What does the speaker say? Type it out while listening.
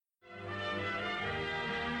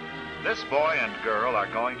This boy and girl are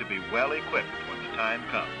going to be well equipped when the time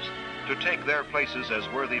comes to take their places as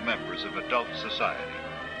worthy members of adult society.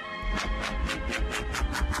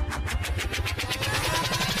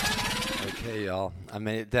 Okay, y'all. I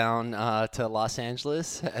made it down to Los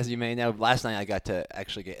Angeles. As you may know, last night I got to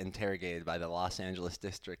actually get interrogated by the Los Angeles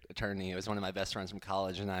district attorney. It was one of my best friends from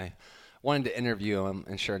college, and I wanted to interview him,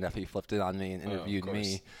 and sure enough, he flipped it on me and interviewed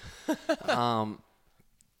me.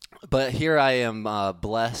 But here I am,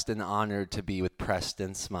 blessed and honored to be with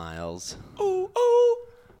Preston Smiles. Ooh, ooh.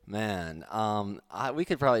 Man, we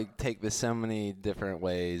could probably take this so many different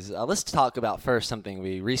ways. Let's talk about first something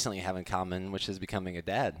we recently have in common, which is becoming a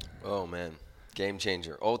dad. Oh, man. Game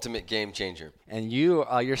changer. Ultimate game changer. And you,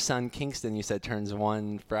 your son Kingston, you said turns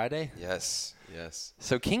 1 Friday? Yes.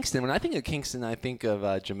 So Kingston, when I think of Kingston, I think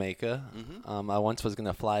of Jamaica. Mm-hmm. I once was going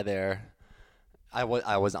to fly there. I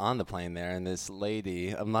was on the plane there, and this lady,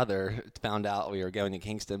 a mother, found out we were going to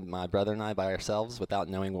Kingston, my brother and I, by ourselves without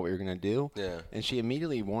knowing what we were going to do. Yeah. And she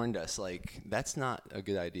immediately warned us, like, that's not a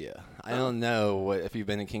good idea. I don't know if you've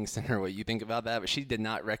been to Kingston or what you think about that, but she did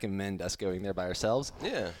not recommend us going there by ourselves.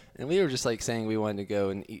 Yeah. And we were just, like, saying we wanted to go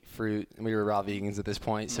and eat fruit. And we were raw vegans at this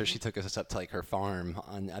point, so she took us up to, like, her farm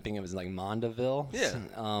on, I think it was, like, Mondaville. Yeah.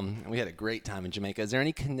 And we had a great time in Jamaica. Is there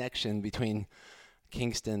any connection between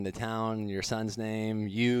Kingston, the town, your son's name,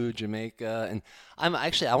 you, Jamaica? And I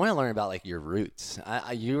want to learn about like your roots.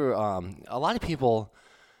 You're a lot of people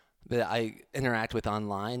that I interact with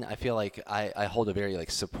online. I feel like I hold a very like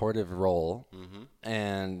supportive role,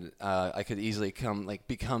 and I could easily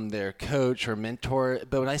become their coach or mentor.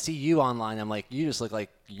 But when I see you online, I'm like, you just look like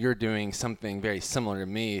you're doing something very similar to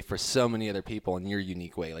me for so many other people in your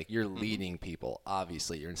unique way. Like you're leading people,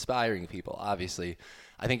 obviously. You're inspiring people, obviously.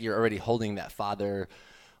 I think you're already holding that father,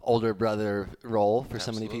 older brother role for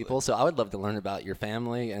so many people. So I would love to learn about your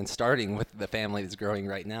family, and starting with the family that's growing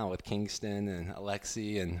right now with Kingston and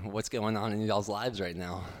Alexi and what's going on in y'all's lives right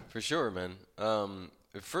now. For sure, man.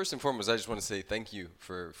 First and foremost, I just want to say thank you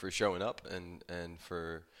for showing up and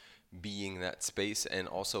for being that space, and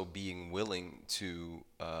also being willing to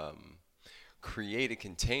create a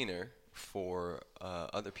container for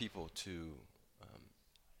other people to,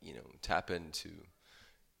 tap into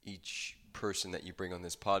each person that you bring on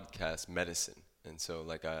this podcast medicine. And so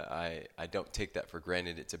like I don't take that for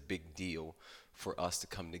granted. It's a big deal for us to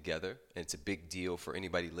come together, and it's a big deal for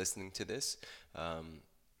anybody listening to this,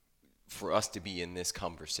 for us to be in this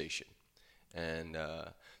conversation. And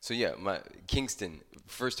so yeah, Kingston,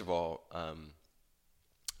 first of all,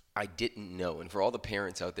 I didn't know, and for all the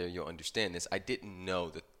parents out there, you'll understand this, I didn't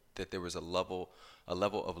know that there was a level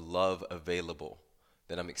of love available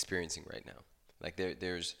that I'm experiencing right now. Like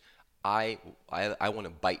I want to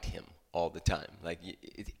bite him all the time. Like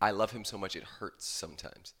I love him so much it hurts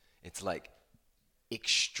sometimes. It's like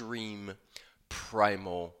extreme,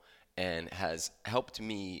 primal, and has helped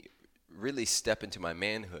me really step into my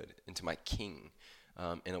manhood, into my king,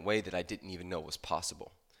 in a way that I didn't even know was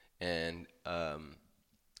possible. And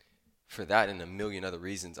for that and a million other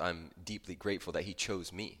reasons, I'm deeply grateful that he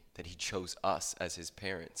chose me, that he chose us as his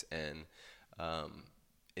parents. And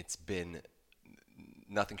it's been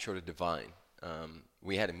nothing short of divine.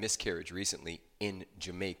 We had a miscarriage recently in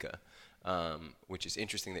Jamaica, which is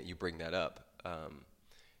interesting that you bring that up,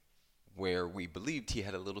 where we believed he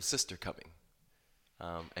had a little sister coming.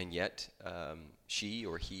 And yet she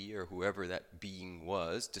or he or whoever that being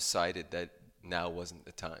was decided that now wasn't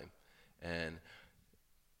the time. And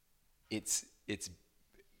it's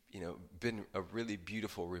been a really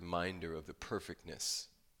beautiful reminder of the perfectness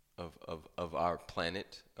of our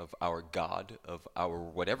planet, of our God, of our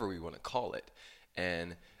whatever we want to call it,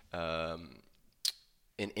 and an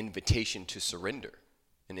invitation to surrender,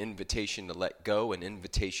 an invitation to let go, an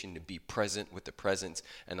invitation to be present with the presence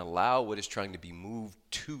and allow what is trying to be moved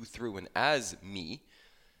to, through, and as me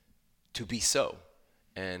to be so.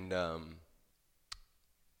 And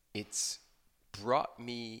it's brought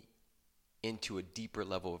me into a deeper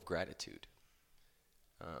level of gratitude.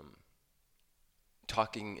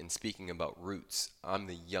 Talking and speaking about roots, I'm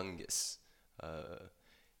the youngest.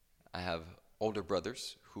 I have older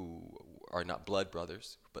brothers who are not blood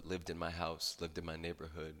brothers, but lived in my house, lived in my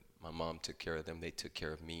neighborhood. My mom took care of them. They took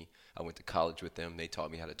care of me. I went to college with them. They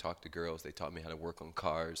taught me how to talk to girls. They taught me how to work on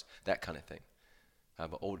cars, that kind of thing. I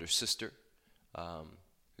have an older sister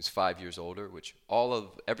who's 5 years older, which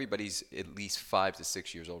everybody's at least 5 to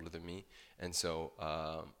 6 years older than me. And so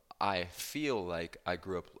I feel like I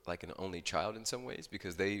grew up like an only child in some ways,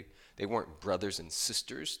 because they weren't brothers and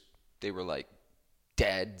sisters. They were like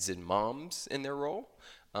dads and moms in their role.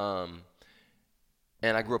 And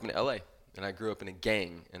I grew up in LA, and I grew up in a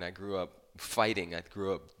gang, and I grew up fighting. I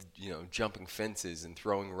grew up, jumping fences and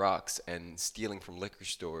throwing rocks and stealing from liquor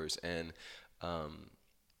stores. And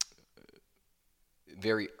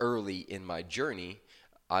very early in my journey,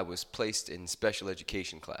 I was placed in special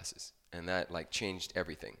education classes, and that like changed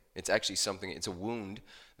everything. It's actually it's a wound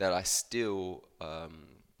that I still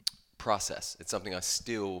process. It's something I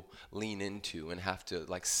still lean into and have to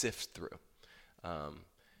like sift through,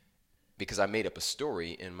 because I made up a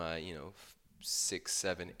story in my 6,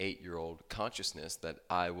 7, 8-year-old consciousness that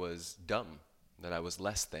I was dumb, that I was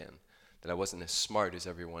less than, that I wasn't as smart as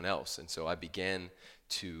everyone else. And so I began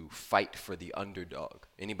to fight for the underdog.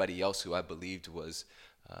 Anybody else who I believed was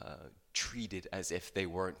treated as if they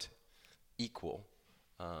weren't equal.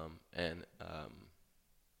 And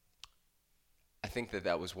I think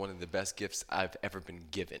that was one of the best gifts I've ever been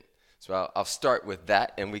given. So I'll start with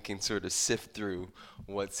that, and we can sort of sift through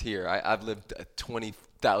what's here. I've lived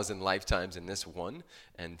 20,000 lifetimes in this one,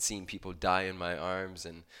 and seen people die in my arms,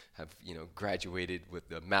 and have graduated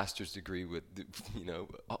with a master's degree with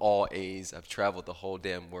all A's. I've traveled the whole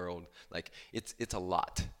damn world. Like it's a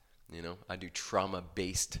lot. I do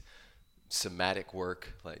trauma-based somatic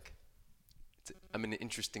work. Like I'm an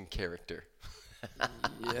interesting character.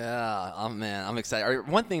 Yeah, oh man, I'm excited.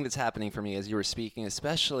 One thing that's happening for me as you were speaking,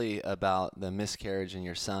 especially about the miscarriage and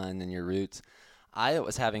your son and your roots, I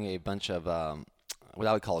was having a bunch of what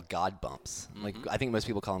I would call God bumps. Mm-hmm. Like I think most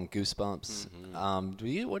people call them goosebumps.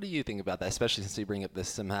 Mm-hmm. What do you think about that, especially since you bring up the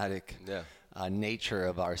somatic nature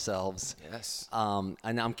of ourselves? Yes.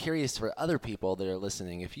 And I'm curious for other people that are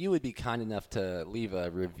listening, if you would be kind enough to leave a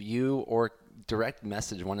review or direct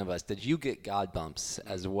message one of us. Did you get God bumps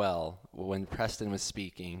as well when Preston was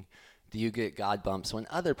speaking? Do you get God bumps when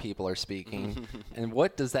other people are speaking? And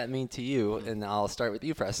what does that mean to you? And I'll start with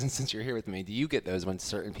you, Preston, since you're here with me. Do you get those when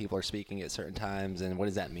certain people are speaking at certain times? And what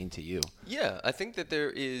does that mean to you? Yeah, I think that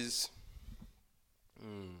there is,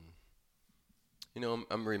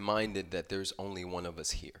 I'm reminded that there's only one of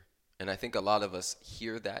us here. And I think a lot of us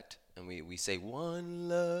hear that and we say, one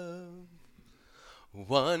love,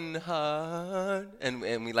 one heart, and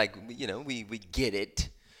we we get it.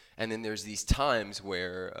 And then there's these times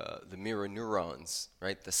where the mirror neurons,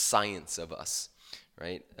 right, the science of us,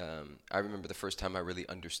 right? I remember the first time I really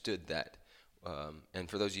understood that. And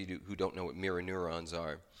for those of you who don't know what mirror neurons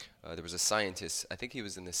are, there was a scientist, I think he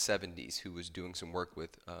was in the 70s, who was doing some work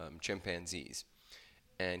with chimpanzees.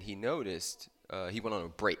 And he noticed, he went on a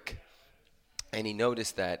break. And he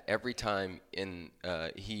noticed that every time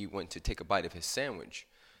he went to take a bite of his sandwich,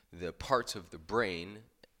 the parts of the brain,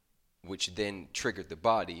 which then triggered the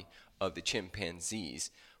body of the chimpanzees,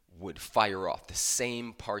 would fire off the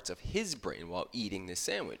same parts of his brain while eating this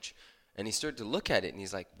sandwich. And he started to look at it, and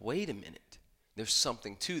he's like, wait a minute, there's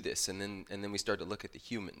something to this. And then we start to look at the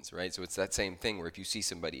humans, right? So it's that same thing where if you see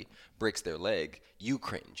somebody breaks their leg, you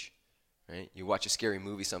cringe, right? You watch a scary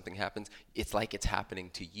movie, something happens, it's like it's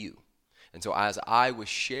happening to you. And so as I was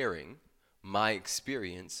sharing my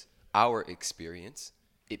experience, our experience,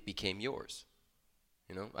 it became yours.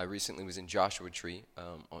 I recently was in Joshua Tree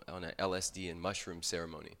on an LSD and mushroom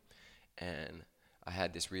ceremony. And I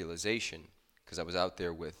had this realization, because I was out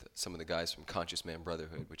there with some of the guys from Conscious Man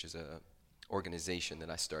Brotherhood, which is a organization that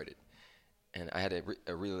I started. And I had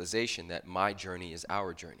a realization that my journey is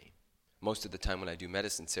our journey. Most of the time when I do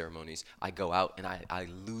medicine ceremonies, I go out and I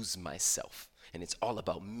lose myself. And it's all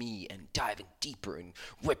about me and diving deeper and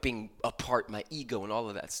ripping apart my ego and all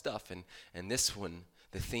of that stuff. And this one,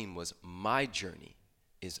 the theme was my journey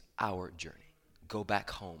is our journey. Go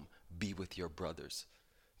back home, be with your brothers,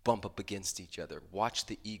 bump up against each other, watch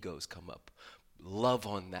the egos come up, love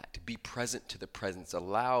on that, be present to the presence,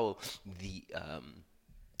 allow the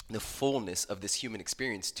fullness of this human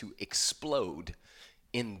experience to explode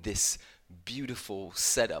in this beautiful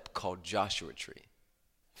setup called Joshua Tree.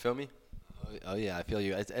 Feel me? Oh yeah, I feel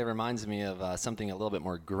you. It reminds me of something a little bit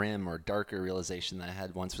more grim or darker realization that I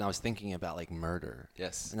had once when I was thinking about like murder.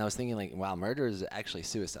 Yes. And I was thinking like, wow, murder is actually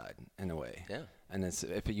suicide in a way. Yeah. And it's,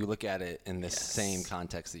 if you look at it in this same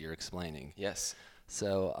context that you're explaining. Yes.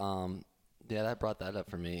 So yeah, that brought that up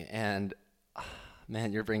for me. And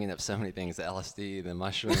man, you're bringing up so many things: the LSD, the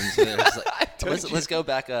mushrooms. Let's go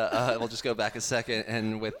back. We'll just go back a second,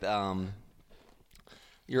 and with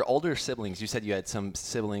your older siblings, you said you had some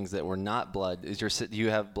siblings that were not blood. Do you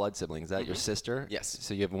have blood siblings? Is that your sister? Yes.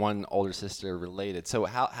 So you have one older sister related. So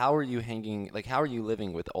how are you how are you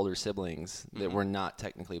living with older siblings that were not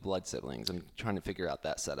technically blood siblings? I'm trying to figure out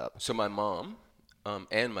that setup. So my mom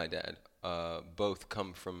and my dad both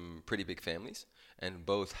come from pretty big families, and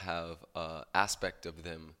both have an aspect of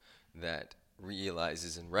them that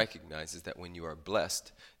realizes and recognizes that when you are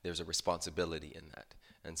blessed, there's a responsibility in that.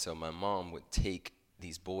 And so my mom would take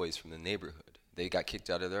these boys from the neighborhood. They got kicked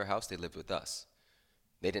out of their house. They lived with us.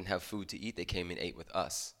 They didn't have food to eat. They came and ate with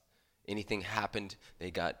us. Anything happened,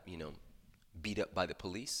 they got, beat up by the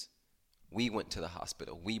police. We went to the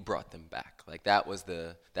hospital. We brought them back. Like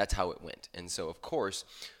that's how it went. And so, of course,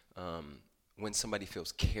 when somebody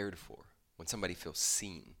feels cared for, when somebody feels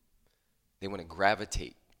seen, they want to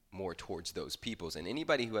gravitate more towards those peoples. And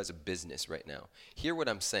anybody who has a business right now, hear what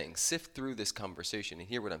I'm saying. Sift through this conversation and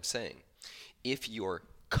hear what I'm saying. If your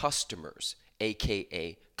customers,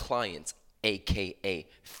 aka clients, aka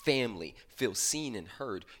family, feel seen and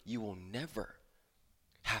heard, you will never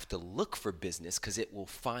have to look for business because it will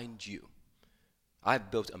find you.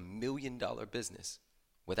 I've built $1 million business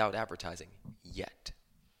without advertising yet.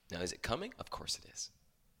 Now, is it coming? Of course it is.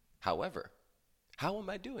 However, how am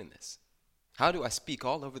I doing this? How do I speak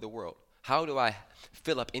all over the world? How do I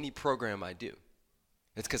fill up any program I do?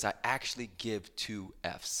 It's because I actually give 2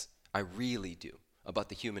 F's. I really do, about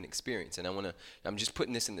the human experience. And I'm just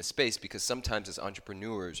putting this in the space because sometimes as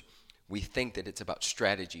entrepreneurs, we think that it's about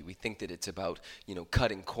strategy. We think that it's about,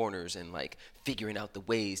 cutting corners and like figuring out the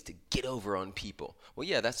ways to get over on people. Well,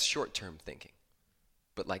 yeah, that's short-term thinking.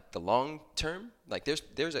 But like the long term, like there's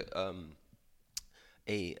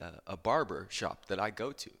a barber shop that I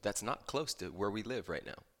go to that's not close to where we live right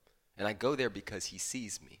now. And I go there because he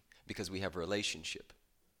sees me, because we have a relationship.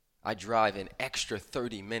 I drive an extra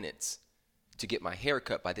 30 minutes to get my hair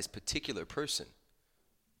cut by this particular person.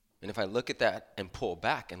 And if I look at that and pull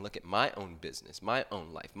back and look at my own business, my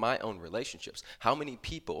own life, my own relationships, how many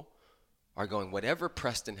people are going, whatever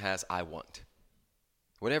Preston has, I want.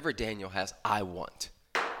 Whatever Daniel has, I want.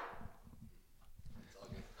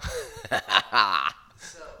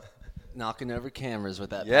 Knocking over cameras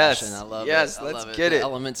with that Yes, passion. I love yes, it. let's love get The it.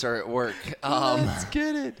 elements are at work. Let's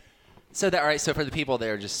get it. So that, all right. So for the people that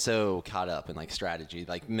are just so caught up in like strategy,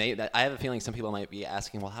 like I have a feeling some people might be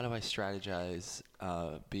asking, well, how do I strategize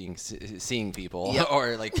seeing people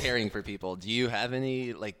or like caring for people? Do you have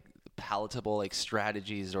any like palatable like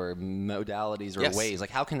strategies or modalities or Yes. ways? Like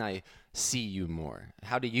how can I see you more?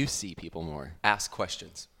 How do you see people more? Ask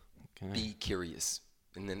questions. Okay. Be curious,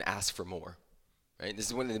 and then ask for more. Right? This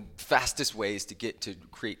is one of the fastest ways to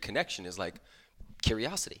create connection is like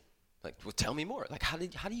curiosity. Like, well, tell me more. Like, how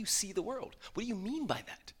do you see the world? What do you mean by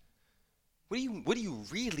that? What do you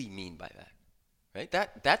really mean by that? Right?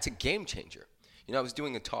 That's a game changer. I was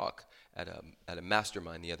doing a talk at a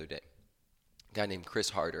mastermind the other day. A guy named Chris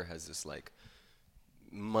Harder has this like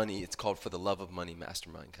money. It's called For the Love of Money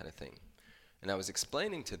mastermind kind of thing. And I was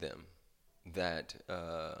explaining to them that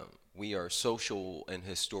we are social and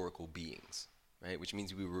historical beings, right? Which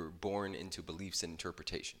means we were born into beliefs and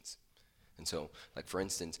interpretations. And so, like for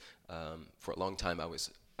instance, for a long time I was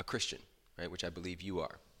a Christian, right? Which I believe you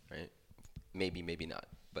are, right? Maybe, maybe not,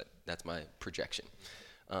 but that's my projection.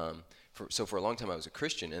 So for a long time I was a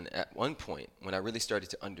Christian, and at one point when I really started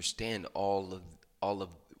to understand all of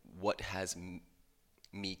what has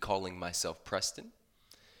me calling myself Preston,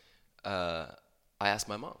 I asked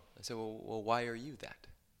my mom. I said, well, why are you that?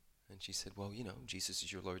 And she said, well, Jesus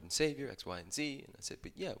is your Lord and Savior, X, Y, and Z. And I said,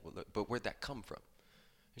 but where'd that come from?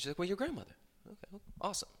 And she's like, well, your grandmother. Okay,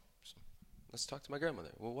 awesome. So let's talk to my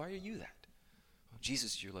grandmother. Well, why are you that? Well,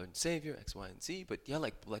 Jesus is your Lord and Savior, X, Y, and Z. But yeah,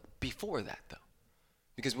 like before that though,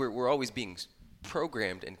 because we're always being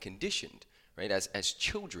programmed and conditioned, right? As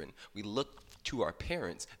children, we look to our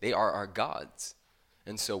parents. They are our gods,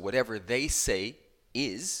 and so whatever they say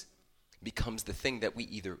becomes the thing that we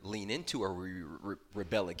either lean into or we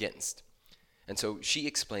rebel against. And so she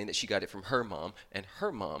explained that she got it from her mom, and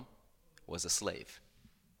her mom was a slave.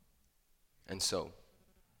 And so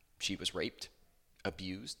she was raped,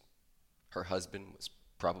 abused. Her husband was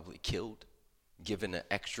probably killed, given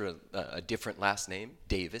a different last name,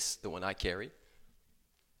 Davis, the one I carry,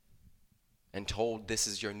 and told this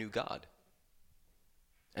is your new God.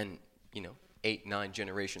 And, 8, 9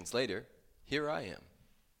 generations later, here I am,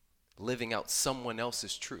 living out someone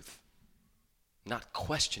else's truth, not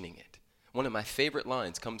questioning it. One of my favorite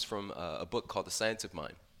lines comes from a book called The Science of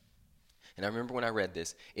Mind. And I remember when I read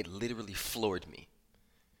this, it literally floored me.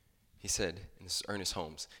 He said, and this is Ernest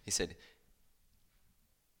Holmes, he said,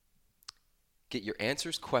 get your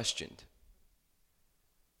answers questioned.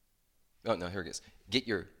 Oh, no, here it is. Get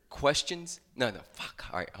your questions, all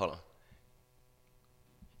right, hold on.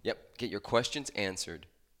 Yep, get your questions answered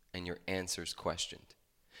and your answers questioned.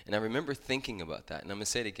 And I remember thinking about that, and I'm going to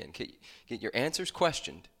say it again. Get your answers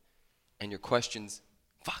questioned and your questions,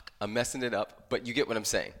 I'm messing it up, but you get what I'm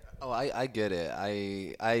saying. Oh, I get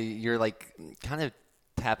it. You're like kind of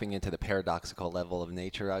tapping into the paradoxical level of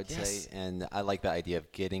nature, I would Yes. say. And I like the idea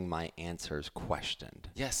of getting my answers questioned.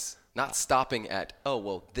 Yes. Not stopping at, oh,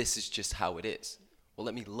 well, this is just how it is. Well,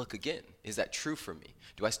 let me look again. Is that true for me?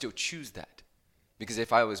 Do I still choose that? Because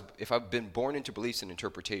if I've been born into beliefs and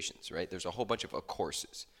interpretations, right? There's a whole bunch of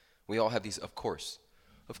courses. We all have these of course.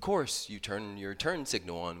 Of course, you turn your turn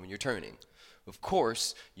signal on when you're turning. Of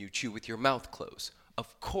course, you chew with your mouth closed.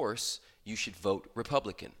 Of course, you should vote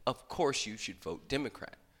Republican. Of course, you should vote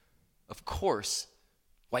Democrat. Of course,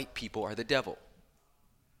 white people are the devil.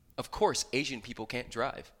 Of course, Asian people can't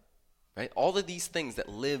drive, right? All of these things that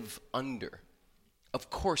live under.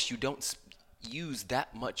 Of course, you don't use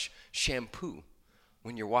that much shampoo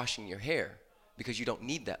when you're washing your hair because you don't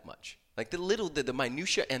need that much. Like the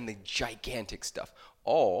minutia and the gigantic stuff,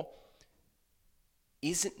 all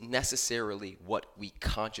isn't necessarily what we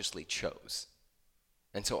consciously chose.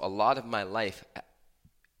 And so a lot of my life,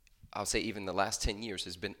 I'll say even the last 10 years,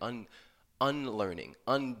 has been unlearning,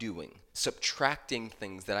 undoing, subtracting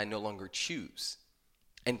things that I no longer choose,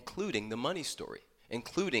 including the money story,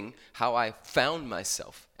 including how I found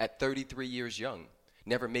myself at 33 years young,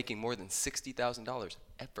 never making more than $60,000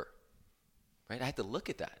 ever. Right? I had to look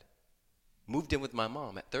at that. Moved in with my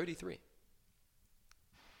mom at 33.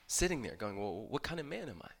 Sitting there going, well, what kind of man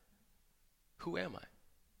am I? Who am I?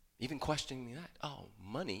 Even questioning that. Oh,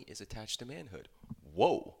 money is attached to manhood.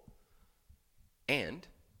 Whoa. And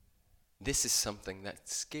this is something that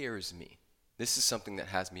scares me. This is something that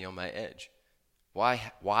has me on my edge.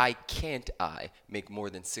 Why can't I make more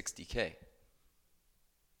than 60K?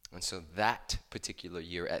 And so that particular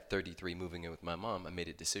year at 33, moving in with my mom, I made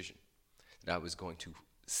a decision that I was going to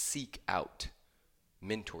seek out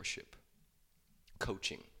mentorship,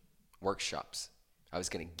 coaching, workshops. I was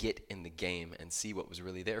going to get in the game and see what was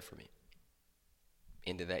really there for me.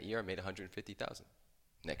 End of that year, I made $150,000.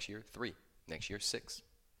 Next year, 3. Next year, 6.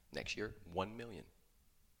 Next year, 1 million.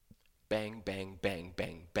 Bang, bang, bang,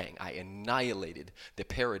 bang, bang. I annihilated the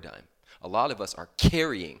paradigm. A lot of us are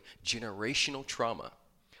carrying generational trauma.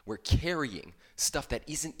 We're carrying stuff that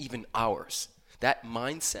isn't even ours. That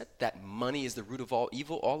mindset, that money is the root of all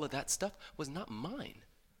evil, all of that stuff was not mine.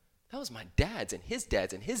 That was my dad's and his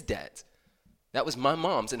dad's and his dad's. That was my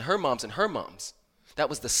mom's and her mom's and her mom's. That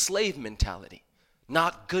was the slave mentality.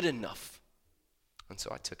 Not good enough. And so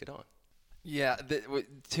I took it on. Yeah,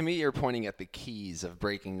 to me, you're pointing at the keys of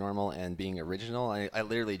breaking normal and being original. I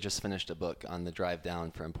literally just finished a book on the drive down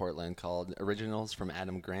from Portland called Originals from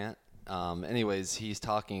Adam Grant. Anyways, he's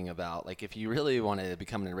talking about, like, if you really want to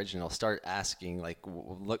become an original, start asking, like,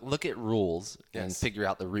 look at rules and figure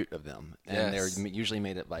out the root of them. And they're usually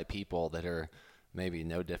made up by people that are maybe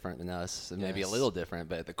no different than us, and maybe a little different,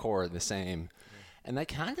 but at the core the same. And that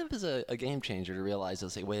kind of is a game changer to realize,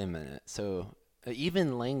 say, wait a minute, so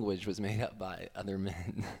even language was made up by other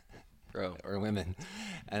men. Bro, or women.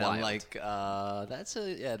 And wild. I'm like,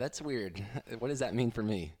 that's weird. What does that mean for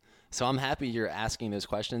me? So I'm happy you're asking those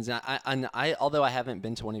questions. And I, although I haven't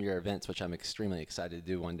been to one of your events, which I'm extremely excited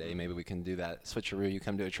to do one day, maybe we can do that. Switcheroo, you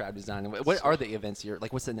come to a Tribe Design. What are the events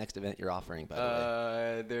what's the next event you're offering, by the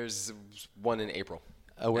way? There's one in April.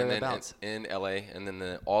 Whereabouts? In LA, and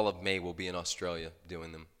then all of May we'll be in Australia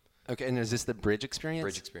doing them. Okay, and is this the Bridge Experience?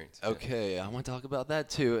 Bridge Experience. Okay, I want to talk about that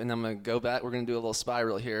too, and I'm going to go back. We're going to do a little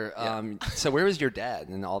spiral here. So where was your dad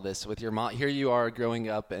in all this with your mom? Here you are growing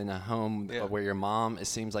up in a home where your mom, it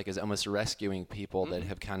seems like, is almost rescuing people that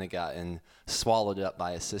have kind of gotten swallowed up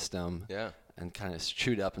by a system and kind of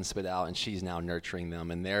chewed up and spit out, and she's now nurturing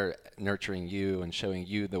them, and they're nurturing you and showing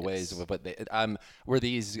you the ways of what they were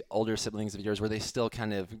these older siblings of yours, were they still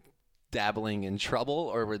kind of dabbling in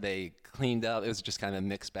trouble, or were they cleaned up? It was just kind of a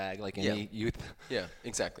mixed bag, like any youth. Yeah,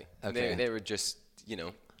 exactly. Okay. They were just,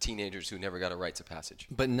 teenagers who never got a rites of passage.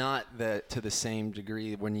 But not to the same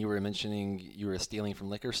degree. When you were mentioning you were stealing from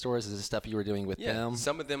liquor stores, is this stuff you were doing with them?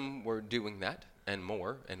 Some of them were doing that, and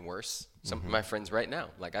more and worse. Some of my friends right now,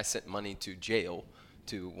 like I sent money to jail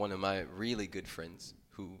to one of my really good friends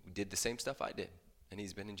who did the same stuff I did, and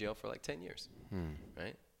he's been in jail for like 10 years,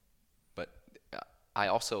 right? But I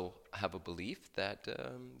also have a belief that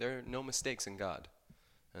there are no mistakes in God,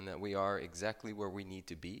 and that we are exactly where we need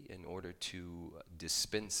to be in order to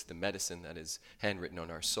dispense the medicine that is handwritten on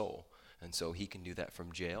our soul. And so he can do that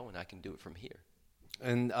from jail, and I can do it from here.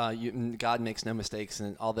 And God makes no mistakes,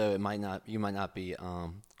 and although you might not be,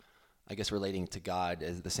 I guess, relating to God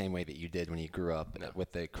as the same way that you did when you grew up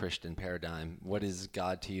with the Christian paradigm. What is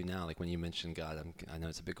God to you now? Like when you mention God, I know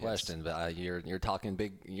it's a big question, but you're talking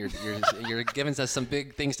big. You're giving us some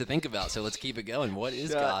big things to think about. So let's keep it going. What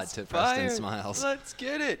is God to Preston Smiles? Let's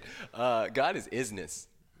get it. God is isness.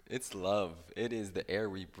 It's love. It is the air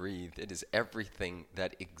we breathe. It is everything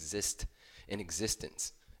that exists in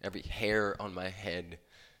existence. Every hair on my head,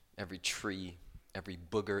 every tree, every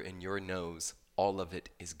booger in your nose, all of it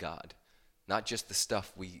is God. Not just the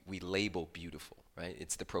stuff we label beautiful, right?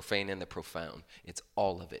 It's the profane and the profound. It's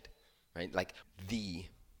all of it, right? Like the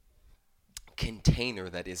container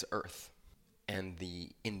that is earth and the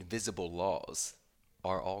invisible laws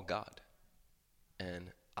are all God.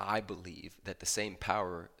 And I believe that the same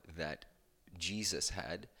power that Jesus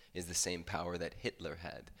had is the same power that Hitler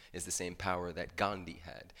had, is the same power that Gandhi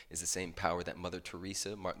had, is the same power that Mother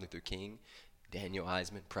Teresa, Martin Luther King, Daniel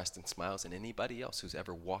Eisman, Preston Smiles, and anybody else who's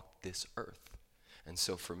ever walked this earth. And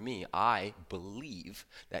so for me, I believe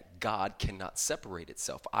that God cannot separate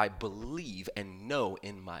itself. I believe and know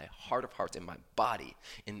in my heart of hearts, in my body,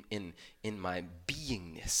 in my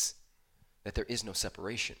beingness, that there is no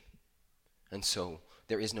separation. And so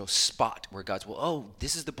there is no spot where God's, well, oh,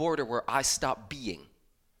 this is the border where I stop being.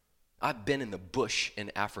 I've been in the bush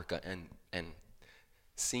in Africa and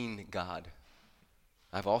seen God.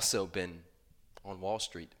 I've also been on Wall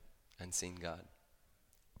Street and seen God.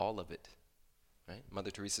 All of it. Right?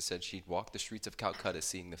 Mother Teresa said she'd walk the streets of Calcutta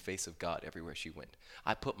seeing the face of God everywhere she went.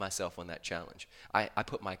 I put myself on that challenge. I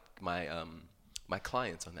put my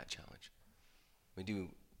clients on that challenge. We do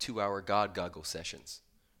 2-hour God goggle sessions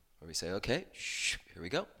where we say, okay, here we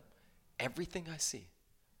go. Everything I see,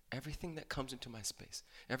 everything that comes into my space,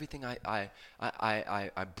 everything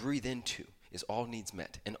I breathe into is all needs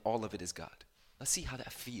met, and all of it is God. Let's see how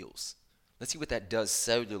that feels. Let's see what that does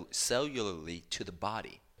cellularly to the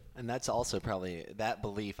body. And that's also probably, that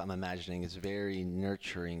belief I'm imagining is very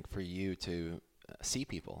nurturing for you to see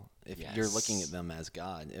people. If you're looking at them as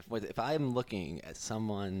God. If I'm looking at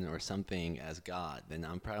someone or something as God, then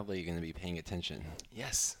I'm probably going to be paying attention.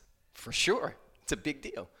 Yes, for sure. It's a big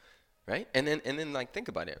deal, right? And then like think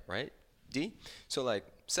about it, right? D? So like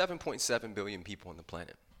 7.7 billion people on the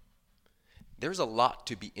planet. There's a lot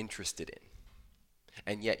to be interested in.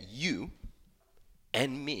 And yet you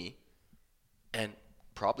and me and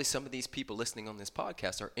probably some of these people listening on this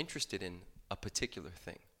podcast are interested in a particular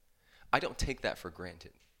thing. I don't take that for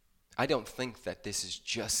granted. I don't think that this is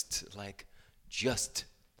just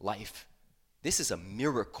life. This is a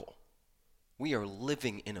miracle. We are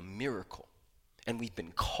living in a miracle. And we've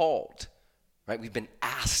been called, right? We've been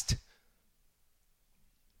asked.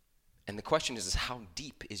 And the question is how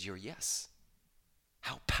deep is your yes?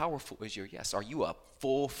 How powerful is your yes? Are you a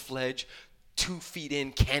full-fledged, 2 feet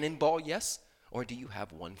in cannonball yes? Or do you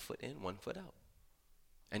have 1 foot in, 1 foot out?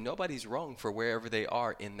 And nobody's wrong for wherever they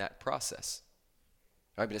are in that process.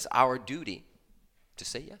 Right? But it's our duty to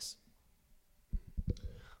say yes.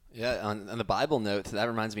 Yeah, on the Bible note, that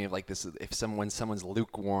reminds me of like this: if someone's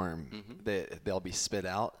lukewarm, they'll be spit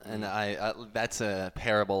out. And I that's a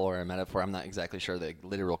parable or a metaphor. I'm not exactly sure the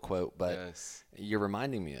literal quote, but you're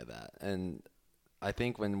reminding me of that. And I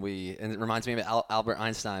think and it reminds me of Albert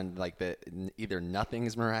Einstein, like that either nothing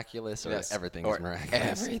is miraculous or everything is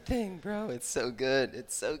miraculous. Everything, bro. It's so good.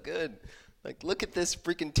 It's so good. Like, look at this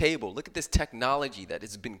freaking table. Look at this technology that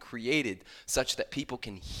has been created such that people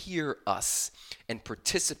can hear us and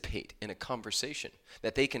participate in a conversation,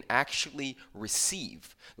 that they can actually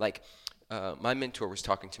receive. Like, my mentor was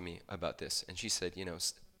talking to me about this, and she said,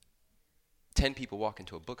 10 people walk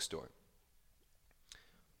into a bookstore.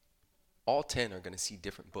 All 10 are going to see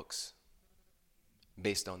different books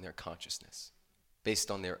based on their consciousness, based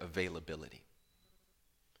on their availability.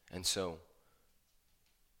 And so,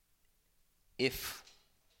 if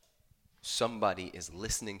somebody is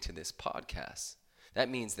listening to this podcast, that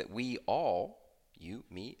means that we all, you,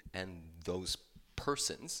 me, and those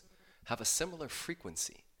persons, have a similar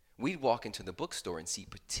frequency. We walk into the bookstore and see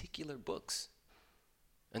particular books.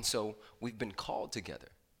 And so we've been called together.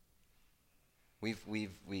 We've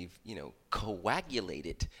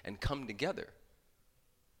coagulated and come together.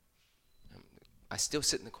 I still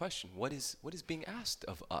sit in the question, what is being asked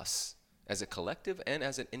of us as a collective and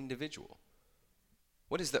as an individual?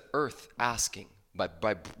 What is the earth asking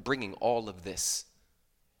by bringing all of this?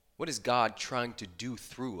 What is God trying to do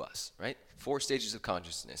through us, right? 4 stages of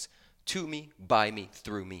consciousness. To me, by me,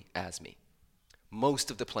 through me, as me.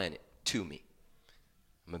 Most of the planet, to me.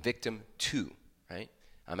 I'm a victim, to, right?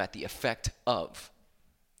 I'm at the effect of.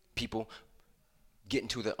 People get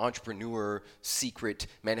into the entrepreneur secret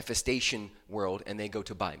manifestation world and they go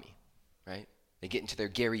to by me, right? They get into their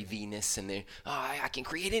Gary Vee-ness and I can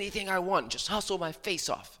create anything I want, just hustle my face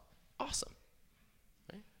off. Awesome,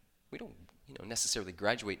 right? We don't, necessarily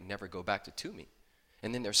graduate and never go back to me.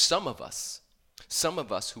 And then there's some of us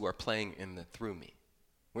who are playing in the through me.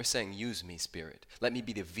 We're saying, use me, Spirit. Let me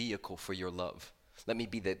be the vehicle for your love. Let me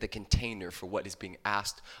be the container for what is being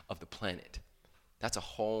asked of the planet. That's a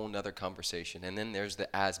whole nother conversation. And then there's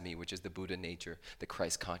the as-me, which is the Buddha nature, the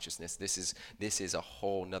Christ consciousness. This is a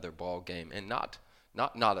whole nother ball game, and not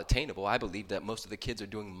attainable. I believe that most of the kids are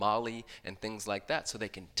doing Molly and things like that so they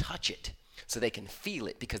can touch it, so they can feel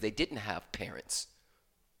it, because they didn't have parents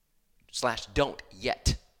 / don't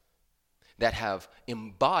yet that have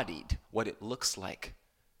embodied what it looks like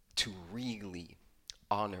to really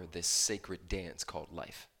honor this sacred dance called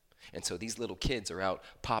life. And so these little kids are out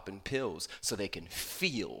popping pills so they can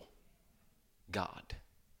feel God,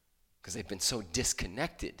 because they've been so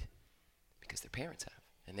disconnected because their parents have,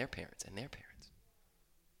 and their parents, and their parents.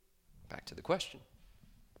 Back to the question,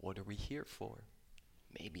 what are we here for?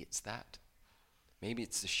 Maybe it's that. Maybe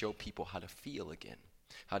it's to show people how to feel again,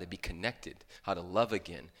 how to be connected, how to love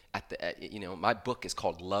again. My book is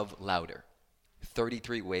called Love Louder.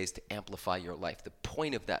 33 ways to amplify your life. The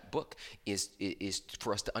point of that book is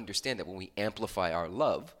for us to understand that when we amplify our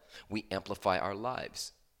love, we amplify our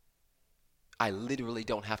lives. I literally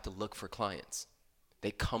don't have to look for clients. They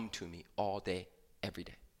come to me all day, every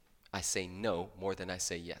day. I say no more than I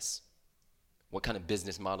say yes. What kind of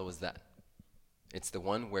business model is that? It's the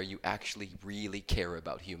one where you actually really care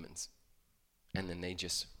about humans, and then they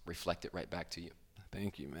just reflect it right back to you.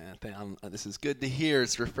 Thank you, man. This is good to hear.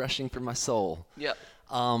 It's refreshing for my soul. Yeah.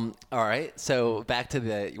 All right. So back to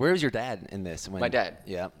where was your dad in this? My dad.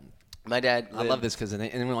 Yeah. My dad. I love this because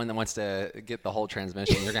anyone that wants to get the whole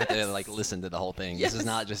transmission, you're going to have to listen to the whole thing. Yes. This is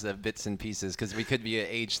not just the bits and pieces, because we could be at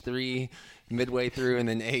age 3 midway through, and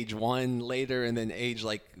then age 1 later, and then age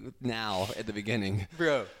now at the beginning.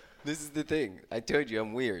 Bro, this is the thing. I told you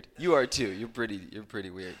I'm weird. You are too. You're pretty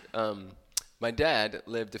weird. My dad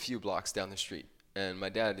lived a few blocks down the street. And my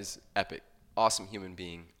dad is epic, awesome human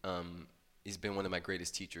being. He's been one of my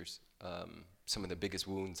greatest teachers. Some of the biggest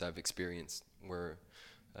wounds I've experienced were,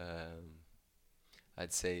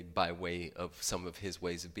 I'd say, by way of some of his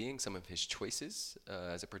ways of being, some of his choices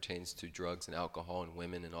as it pertains to drugs and alcohol and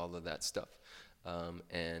women and all of that stuff.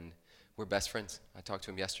 And we're best friends. I talked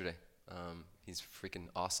to him yesterday. He's freaking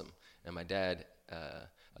awesome. And my dad,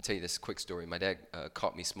 I'll tell you this quick story. My dad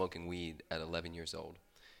caught me smoking weed at 11 years old.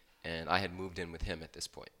 And I had moved in with him at this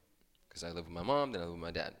point, because I lived with my mom, then I lived with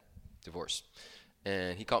my dad, divorced.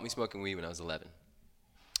 And he caught me smoking weed when I was 11.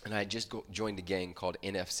 And I had just joined a gang called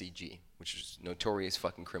NFCG, which was Notorious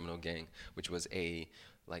Fucking Criminal Gang, which was a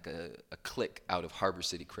clique out of Harbor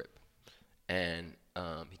City Crip. And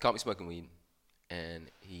he caught me smoking weed,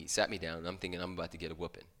 and he sat me down, and I'm thinking I'm about to get a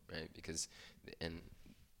whooping, right? And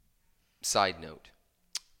side note,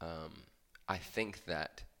 I think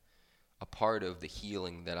that a part of the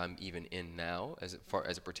healing that I'm even in now, as far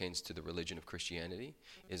as it pertains to the religion of Christianity,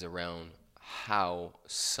 is around how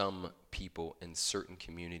some people in certain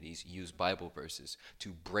communities use Bible verses to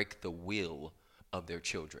break the will of their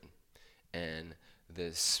children. And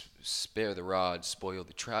this spare the rod, spoil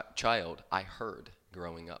the child, I heard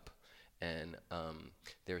growing up. And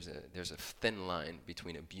there's a thin line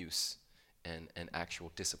between abuse and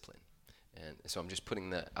actual discipline. And so I'm just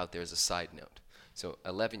putting that out there as a side note. So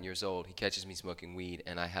 11 years old, he catches me smoking weed,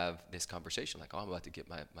 and I have this conversation like, I'm about to get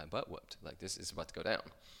my butt whooped. Like, this is about to go down.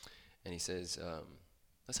 And he says,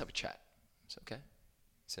 let's have a chat. I said, okay.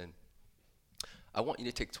 He said, I want you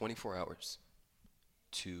to take 24 hours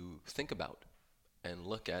to think about and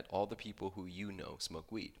look at all the people who you know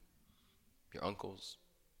smoke weed. Your uncles,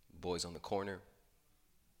 boys on the corner,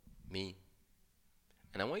 me.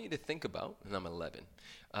 And I want you to think about, and I'm 11,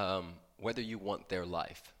 whether you want their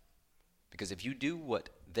life. Because if you do what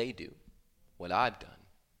they do, what I've done,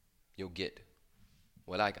 you'll get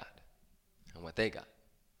what I got and what they got.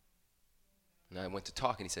 And I went to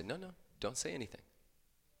talk, and he said, no, don't say anything.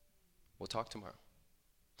 We'll talk tomorrow.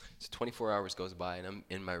 So 24 hours goes by, and I'm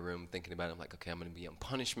in my room thinking about it. I'm like, okay, I'm going to be on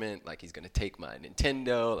punishment. Like, he's going to take my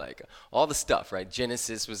Nintendo, like all the stuff, right?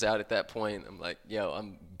 Genesis was out at that point. I'm like,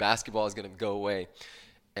 basketball is going to go away.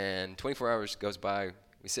 And 24 hours goes by.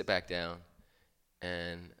 We sit back down,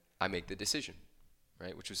 and I make the decision,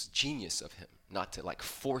 right? Which was genius of him, not to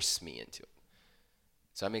force me into it.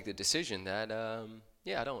 So I make the decision that,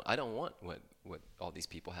 I don't want what all these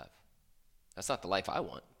people have. That's not the life I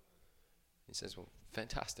want. He says, well,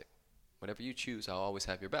 fantastic. Whatever you choose, I'll always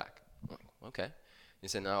have your back. I'm like, okay. He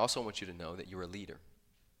said, I also want you to know that you're a leader.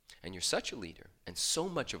 And you're such a leader, and so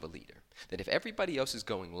much of a leader, that if everybody else is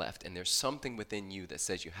going left and there's something within you that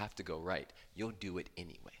says you have to go right, you'll do it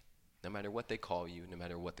anyway. No matter what they call you, no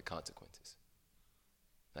matter what the consequences.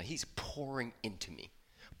 Now he's pouring into me,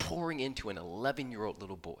 pouring into an 11-year-old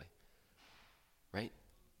little boy, right?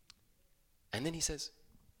 And then he says,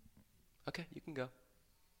 okay, you can go.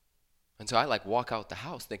 And so I like walk out the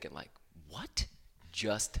house thinking like, what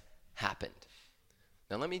just happened?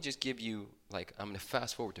 Now let me just give you, like, I'm going to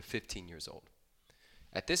fast forward to 15 years old.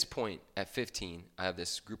 At this point, at 15, I have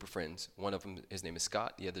this group of friends. One of them, his name is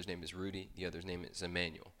Scott. The other's name is Rudy. The other's name is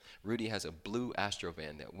Emmanuel. Rudy has a blue Astro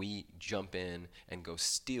van that we jump in and go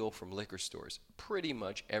steal from liquor stores pretty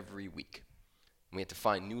much every week. And we have to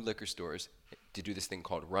find new liquor stores to do this thing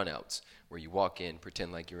called runouts, where you walk in,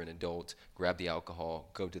 pretend like you're an adult, grab the alcohol,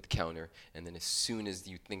 go to the counter, and then as soon as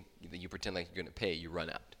you think that you pretend like you're going to pay, you run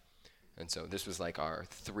out. And so this was like our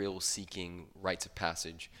thrill-seeking rites of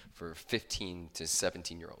passage for 15 to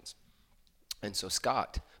 17-year-olds. And so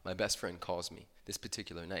Scott, my best friend, calls me this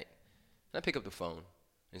particular night. And I pick up the phone,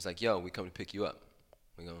 and he's like, yo, we come to pick you up.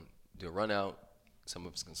 We're going to do a run out. Some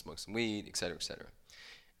of us going to smoke some weed, et cetera, et cetera.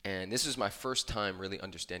 And this was my first time really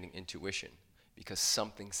understanding intuition, because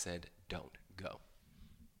something said, don't go.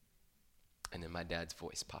 And then my dad's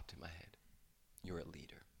voice popped in my head. You're a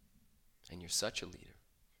leader. And you're such a leader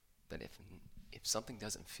that if something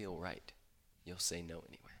doesn't feel right, you'll say no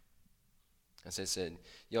anyway. And so I said,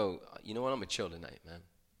 yo, you know what? I'm going to chill tonight, man.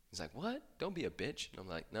 He's like, what? Don't be a bitch. And I'm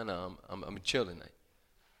like, no, I'm going to chill tonight.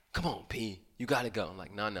 Come on, P, you got to go. I'm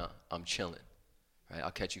like, no, I'm chilling. Right? I'll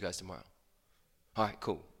catch you guys tomorrow. All right,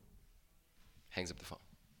 cool. Hangs up the phone.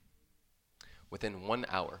 Within 1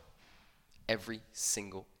 hour, every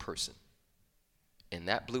single person in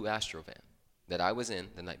that blue Astro van that I was in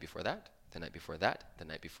the night before that, the night before that, the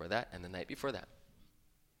night before that, and the night before that,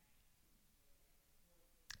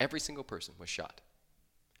 every single person was shot.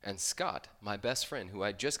 And Scott, my best friend, who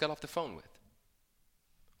I just got off the phone with,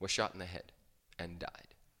 was shot in the head and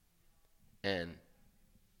died. And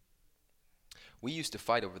we used to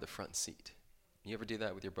fight over the front seat. You ever do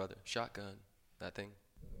that with your brother? Shotgun, that thing?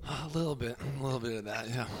 A little bit of that,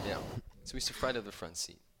 yeah. Yeah. So we used to fight over the front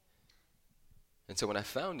seat. And so when I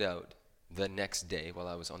found out the next day while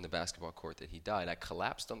I was on the basketball court that he died, I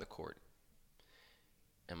collapsed on the court.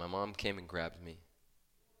 And my mom came and grabbed me.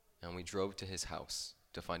 And we drove to his house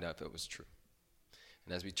to find out if it was true.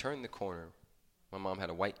 And as we turned the corner, my mom had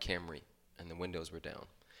a white Camry and the windows were down.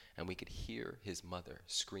 And we could hear his mother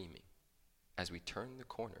screaming as we turned the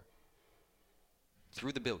corner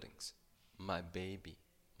through the buildings, my baby,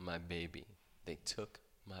 they took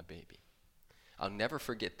my baby. I'll never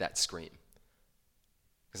forget that scream.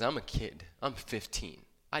 Because I'm a kid. I'm 15.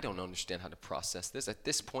 I don't understand how to process this. At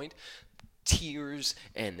this point, tears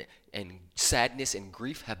and sadness and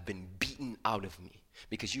grief have been beaten out of me.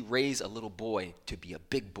 Because you raise a little boy to be a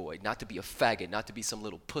big boy, not to be a faggot, not to be some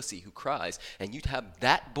little pussy who cries. And you'd have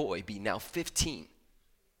that boy be now 15.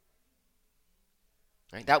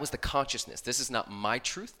 Right? That was the consciousness. This is not my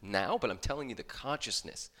truth now, but I'm telling you the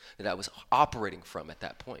consciousness that I was operating from at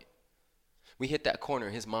that point. We hit that corner,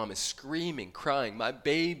 and his mom is screaming, crying, my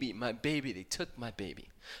baby, they took my baby.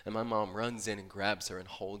 And my mom runs in and grabs her and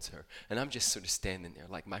holds her. And I'm just sort of standing there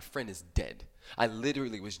like my friend is dead. I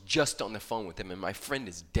literally was just on the phone with him, and my friend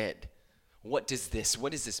is dead. What does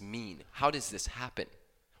this mean? How does this happen?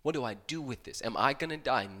 What do I do with this? Am I going to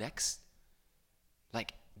die next?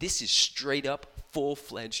 Like, this is straight up,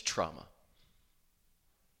 full-fledged trauma.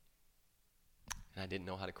 And I didn't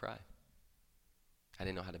know how to cry. I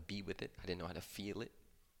didn't know how to be with it. I didn't know how to feel it.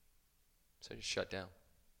 So I just shut down.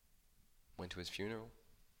 Went to his funeral.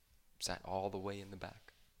 Sat all the way in the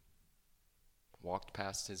back. Walked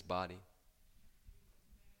past his body.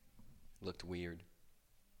 Looked weird.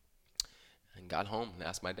 And got home and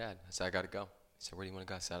asked my dad. I said, I got to go. He said, where do you want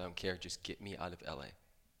to go? I said, I don't care. Just get me out of LA.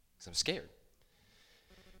 Because I'm scared.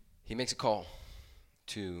 He makes a call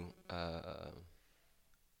to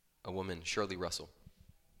a woman, Shirley Russell.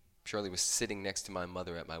 Shirley was sitting next to my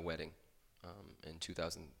mother at my wedding in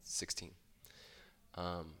 2016.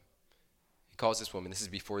 He calls this woman. This is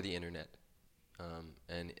before the internet.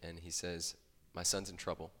 And he says, my son's in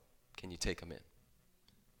trouble. Can you take him in?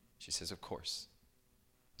 She says, of course.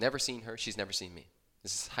 Never seen her. She's never seen me.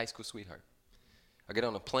 This is high school sweetheart. I get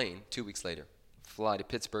on a plane 2 weeks later, fly to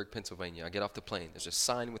Pittsburgh, Pennsylvania. I get off the plane. There's a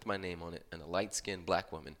sign with my name on it and a light-skinned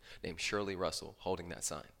black woman named Shirley Russell holding that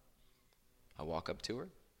sign. I walk up to her.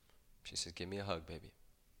 She says, give me a hug, baby.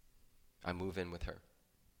 I move in with her.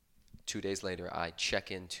 2 days later, I check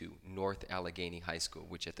into North Allegheny High School,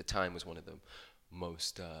 which at the time was one of the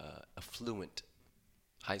most affluent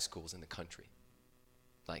high schools in the country.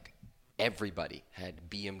 Like, everybody had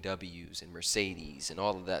BMWs and Mercedes and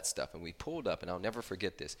all of that stuff. And we pulled up, and I'll never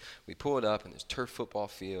forget this. We pulled up, and there's turf football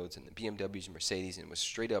fields and the BMWs and Mercedes, and it was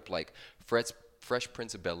straight up like Fresh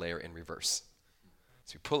Prince of Bel-Air in reverse.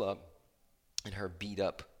 So we pull up in her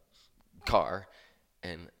beat-up car,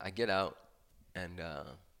 and I get out, and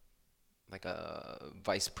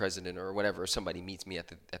vice president or whatever, somebody meets me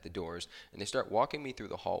at the doors, and they start walking me through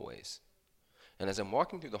the hallways. And as I'm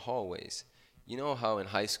walking through the hallways, you know how in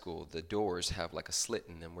high school the doors have like a slit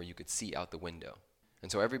in them where you could see out the window.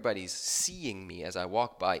 And so everybody's seeing me as I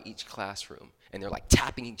walk by each classroom, and they're like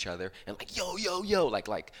tapping each other and like, yo, yo, yo, like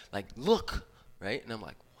look, right? And I'm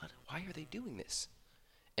like, what? Why are they doing this?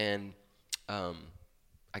 And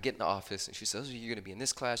I get in the office, and she says, you're going to be in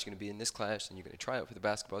this class, you're going to be in this class, and you're going to try out for the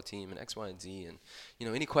basketball team and X, Y, and Z, and,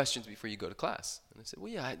 any questions before you go to class? And I said,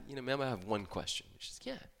 well, yeah, ma'am, I have one question. She says,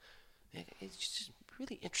 yeah, it's just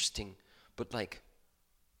really interesting, but,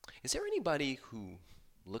 is there anybody who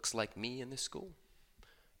looks like me in this school?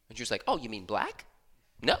 And she was like, oh, you mean black?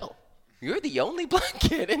 No, you're the only black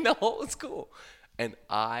kid in the whole school. And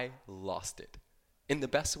I lost it in the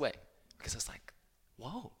best way, because I was like,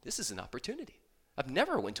 whoa, this is an opportunity. I've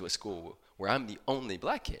never went to a school where I'm the only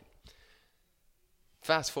black kid.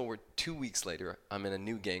 Fast forward 2 weeks later, I'm in a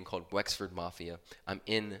new gang called Wexford Mafia. I'm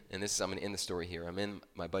going to end the story here. I'm in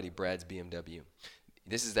my buddy Brad's BMW.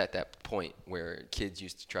 This is at that point where kids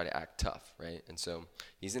used to try to act tough, right? And so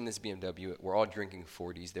he's in this BMW. We're all drinking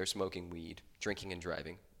 40s. They're smoking weed, drinking and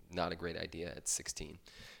driving. Not a great idea at 16.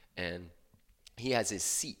 And he has his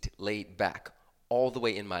seat laid back all the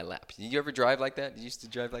way in my lap. Did you ever drive like that? Did you used to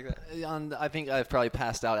drive like that? I think I've probably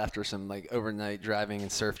passed out after some overnight driving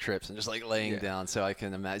and surf trips and just laying down, so I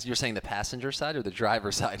can imagine. You're saying the passenger side or the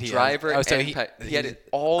driver's side? He had it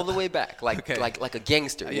all the way back, like a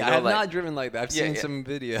gangster. Yeah, I have not driven like that. I've seen some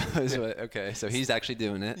videos. But, okay, so he's actually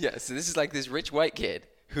doing it. Yeah, so this is like this rich white kid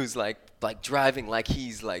who's like driving like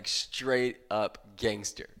he's like straight up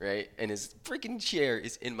gangster, right? And his freaking chair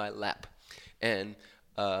is in my lap, and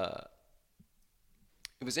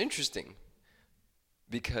it was interesting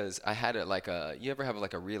because I had you ever have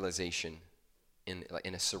a realization in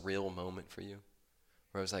a surreal moment for you,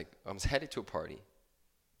 where I was headed to a party.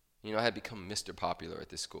 I had become Mr. Popular at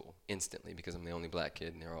this school instantly because I'm the only black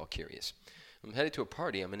kid and they're all curious. I'm headed to a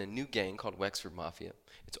party. I'm in a new gang called Wexford Mafia.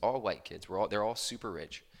 It's all white kids. They're all super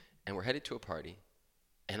rich, and we're headed to a party,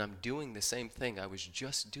 and I'm doing the same thing I was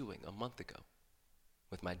just doing a month ago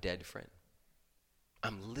with my dead friend.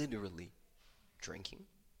 I'm literally drinking,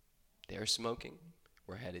 they're smoking,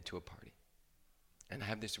 we're headed to a party. And I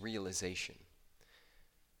have this realization.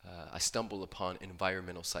 I stumble upon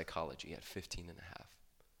environmental psychology at 15 and a half,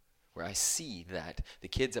 where I see that the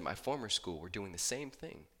kids at my former school were doing the same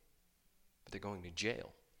thing, but they're going to jail.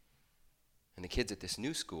 And the kids at this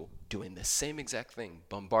new school doing the same exact thing,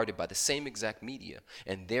 bombarded by the same exact media,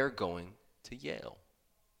 and they're going to Yale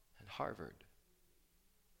and Harvard.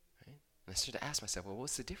 Right? And I started to ask myself, well,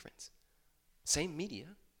 what's the difference? Same media,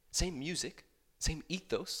 same music, same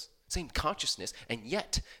ethos, same consciousness, and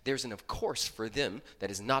yet there's an of course for them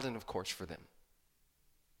that is not an of course for them.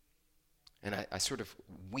 And I sort of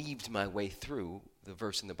weaved my way through the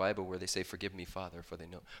verse in the Bible where they say, forgive them, Father, for they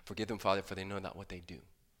know not what they do.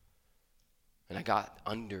 And I got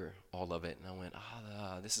under all of it, and I went,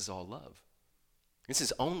 this is all love. This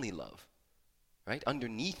is only love, right?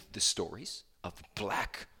 Underneath the stories of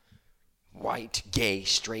black, white, gay,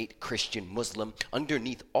 straight, Christian, Muslim,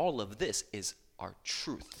 underneath all of this is our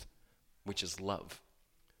truth, which is love.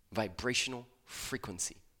 Vibrational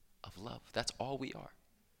frequency of love. That's all we are.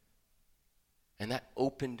 And that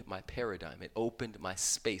opened my paradigm. It opened my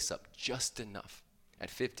space up just enough at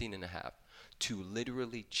 15 and a half to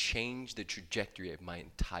literally change the trajectory of my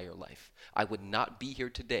entire life. I would not be here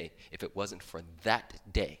today if it wasn't for that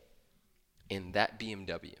day in that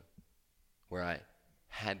BMW where I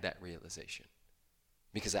had that realization.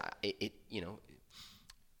 Because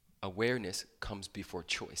awareness comes before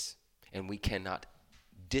choice, and we cannot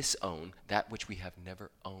disown that which we have never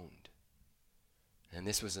owned. And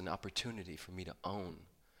this was an opportunity for me to own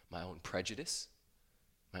my own prejudice,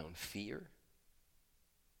 my own fear,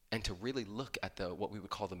 and to really look at what we would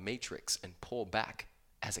call the matrix and pull back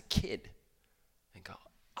as a kid and go,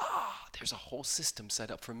 there's a whole system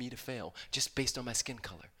set up for me to fail just based on my skin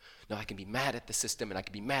color. No, I can be mad at the system, and I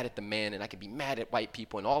can be mad at the man, and I can be mad at white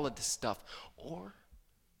people and all of this stuff. Or,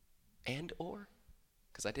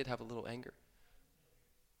 because I did have a little anger,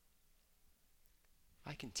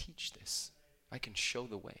 I can teach this. I can show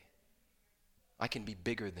the way. I can be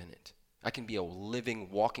bigger than it. I can be a living,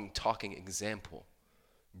 walking, talking example,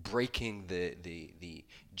 breaking the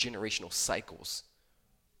generational cycles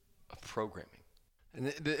of programming.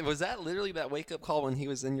 And was that literally that wake-up call when he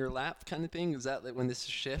was in your lap kind of thing? Was that when this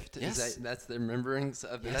shift? Yes. That's the remembrance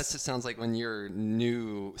of yes. That just sounds like when your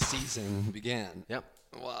new season began. Yep.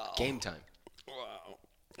 Wow. Game time. Wow.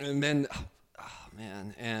 And then,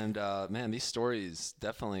 man, these stories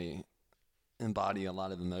definitely embody a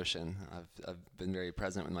lot of emotion. I've been very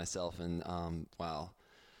present with myself, and wow,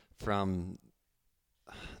 from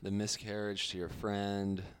the miscarriage to your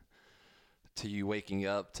friend to you waking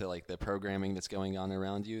up to like the programming that's going on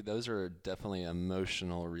around you, those are definitely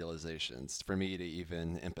emotional realizations for me to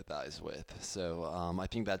even empathize with. So I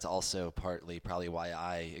think that's also partly probably why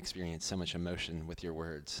I experience so much emotion with your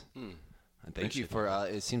words. And thank you for,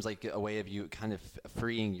 it seems like a way of you kind of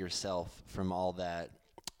freeing yourself from all that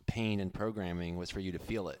pain and programming was for you to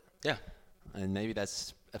feel it. Yeah. And maybe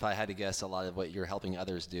that's, if I had to guess, a lot of what you're helping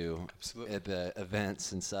others do at the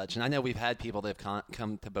events and such. And I know we've had people that have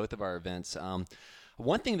come to both of our events.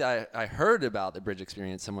 One thing that I heard about the Bridge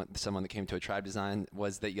experience, someone that came to a Tribe Design,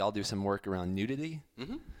 was that y'all do some work around nudity.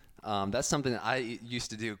 That's something that I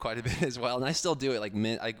used to do quite a bit as well, and I still do it. Like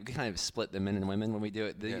I kind of split the men and women when we do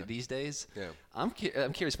it these days. Yeah. I'm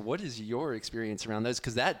curious, what is your experience around those?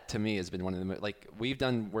 Because that to me has been one of the like we've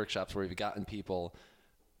done workshops where we've gotten people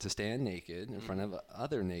to stand naked in front of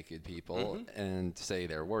other naked people and say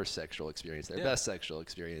their worst sexual experience, their best sexual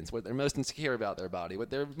experience, what they're most insecure about their body, what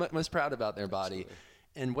they're most proud about their body.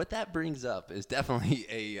 And what that brings up is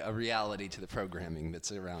definitely a reality to the programming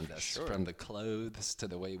that's around us, from the clothes to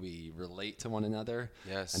the way we relate to one another,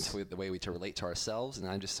 and to the way we relate to ourselves. And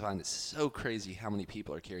I just find it so crazy how many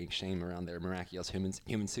people are carrying shame around their miraculous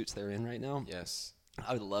human suits they're in right now. Yes.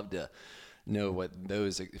 I would love to know what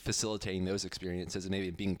facilitating those experiences and maybe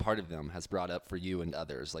being part of them has brought up for you and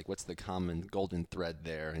others. Like, what's the common golden thread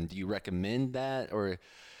there? And do you recommend that? Or,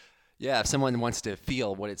 if someone wants to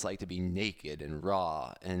feel what it's like to be naked and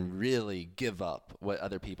raw and really give up what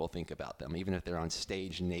other people think about them, even if they're on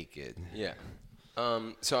stage naked. Yeah.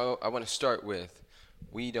 So I want to start with,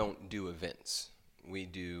 we don't do events. We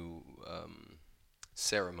do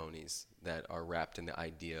ceremonies that are wrapped in the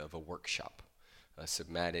idea of a workshop. A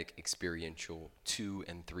somatic, experiential 2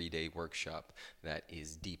 and 3 day workshop that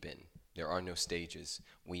is deep in. There are no stages.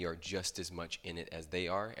 We are just as much in it as they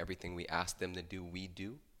are. Everything we ask them to do, we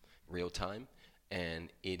do, real time. And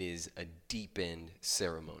it is a deep end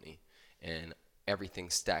ceremony. And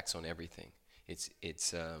everything stacks on everything. It's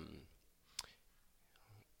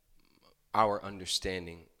our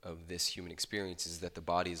understanding of this human experience is that the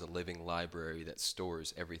body is a living library that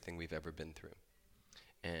stores everything we've ever been through.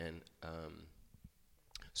 And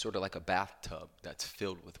sort of like a bathtub that's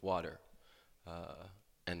filled with water,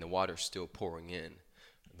 and the water's still pouring in.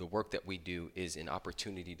 The work that we do is an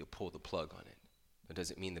opportunity to pull the plug on it. It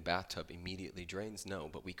doesn't mean the bathtub immediately drains, no,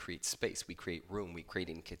 but we create space, we create room, we create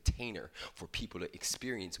a container for people to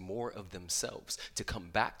experience more of themselves, to come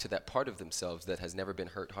back to that part of themselves that has never been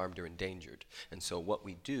hurt, harmed, or endangered. And so what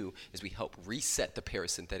we do is we help reset the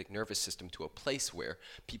parasympathetic nervous system to a place where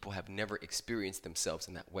people have never experienced themselves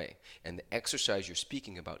in that way. And the exercise you're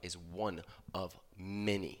speaking about is one of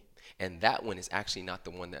many. And that one is actually not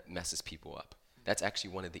the one that messes people up. That's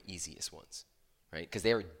actually one of the easiest ones. Right? Because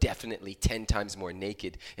they are definitely 10 times more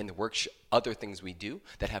naked in the other things we do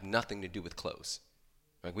that have nothing to do with clothes.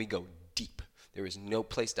 Like, we go deep. There is no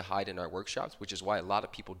place to hide in our workshops, which is why a lot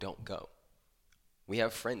of people don't go. We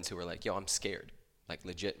have friends who are like, yo, I'm scared. Like,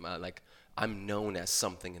 legit, I'm known as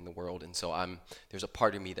something in the world, and so there's a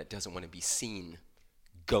part of me that doesn't want to be seen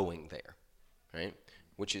going there, right?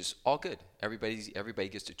 Which is all good. Everybody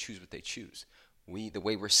gets to choose what they choose. The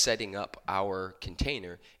way we're setting up our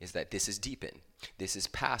container is that this is deep in. This is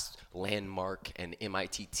past landmark and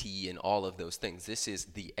MITT and all of those things. This is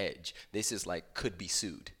the edge. This is like could be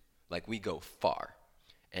sued. Like, we go far.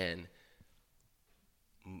 And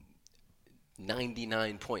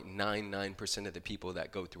 99.99% of the people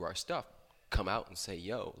that go through our stuff come out and say,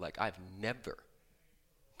 yo, like, I've never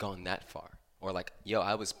gone that far. Or like, yo,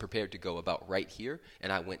 I was prepared to go about right here,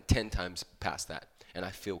 and I went 10 times past that. And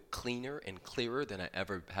I feel cleaner and clearer than I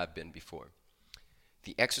ever have been before.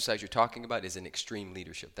 The exercise you're talking about is an extreme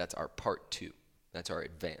leadership. That's our part 2. That's our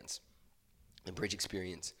advance. The bridge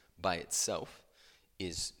experience by itself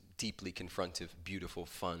is deeply confrontive, beautiful,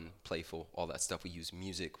 fun, playful, all that stuff. We use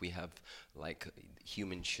music. We have like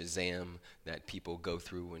human Shazam that people go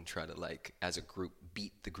through and try to, like, as a group,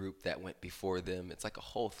 beat the group that went before them. It's like a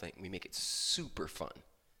whole thing. We make it super fun.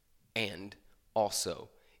 And also,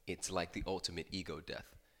 it's like the ultimate ego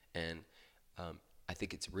death. And I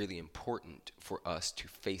think it's really important for us to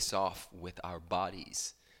face off with our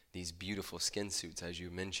bodies, these beautiful skin suits, as you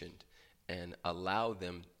mentioned, and allow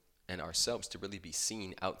them and ourselves to really be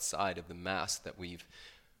seen outside of the mask that we've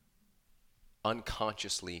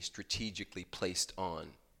unconsciously, strategically placed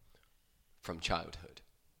on from childhood,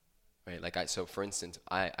 right? So for instance,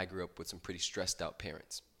 I grew up with some pretty stressed out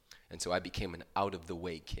parents. And so I became an out of the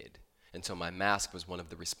way kid. And so my mask was one of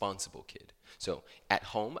the responsible kid. So at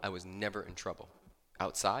home, I was never in trouble.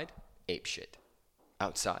 Outside, ape shit.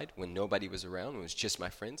 Outside, when nobody was around, when it was just my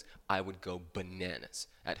friends, I would go bananas.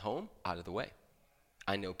 At home, out of the way.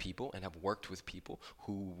 I know people and have worked with people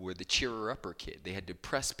who were the cheerer-upper kid. They had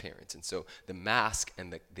depressed parents, and so the mask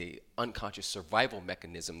and the unconscious survival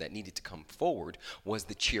mechanism that needed to come forward was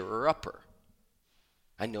the cheerer-upper.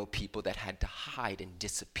 I know people that had to hide and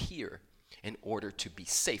disappear in order to be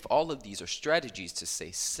safe. All of these are strategies to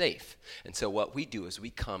stay safe. And so what we do is we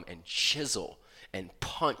come and chisel and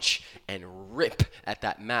punch and rip at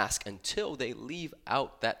that mask until they leave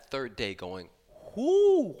out that third day going,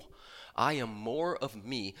 whoo, I am more of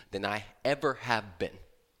me than I ever have been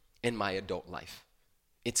in my adult life.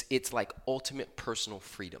 It's like ultimate personal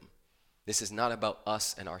freedom. This is not about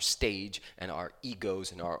us and our stage and our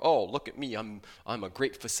egos and our, oh, look at me, I'm a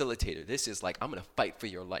great facilitator. This is like, I'm going to fight for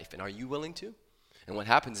your life. And are you willing to? And what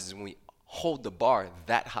happens is when we hold the bar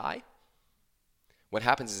that high, what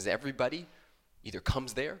happens is everybody either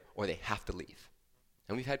comes there or they have to leave.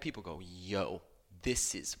 And we've had people go, yo,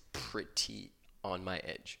 this is pretty on my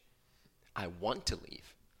edge. I want to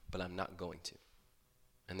leave, but I'm not going to.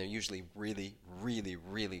 And they're usually really, really,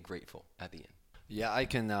 really grateful at the end. Yeah, I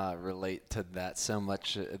can relate to that so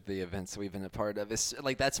much at the events we've been a part of. It's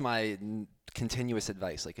like that's my continuous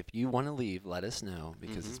advice. Like if you want to leave, let us know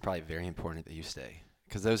because it's probably very important that you stay.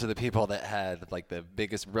 Because those are the people that had like the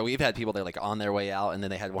biggest. We've had people that are like on their way out and then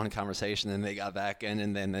they had one conversation and they got back in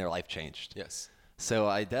and then their life changed. Yes. So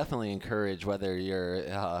I definitely encourage whether you're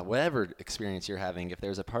whatever experience you're having, if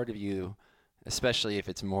there's a part of you, especially if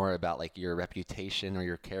it's more about like your reputation or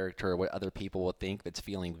your character or what other people will think that's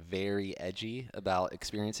feeling very edgy about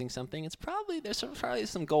experiencing something, there's probably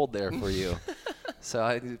some gold there for you. So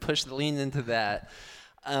I lean into that.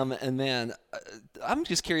 And then I'm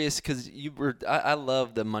just curious because I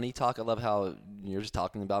love the money talk. I love how you're just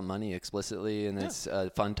talking about money explicitly, and it's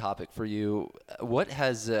a fun topic for you.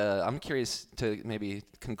 I'm curious to maybe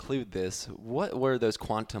conclude this. What were those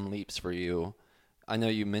quantum leaps for you? I know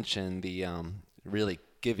you mentioned the really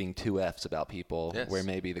giving two Fs about people, where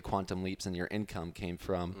maybe the quantum leaps in your income came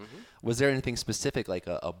from. Was there anything specific, like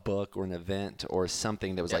a book or an event or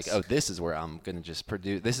something that was like, oh, this is where I'm going to just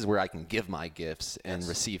produce, this is where I can give my gifts and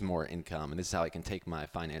receive more income, and this is how I can take my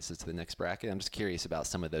finances to the next bracket? I'm just curious about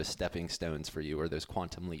some of those stepping stones for you or those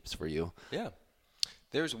quantum leaps for you. Yeah.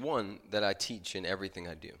 There's one that I teach in everything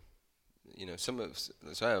I do. You know, so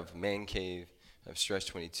I have Man Cave, I have Stretch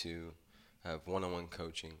 22, I have one-on-one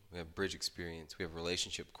coaching, we have bridge experience, we have a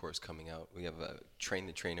relationship course coming out, we have a train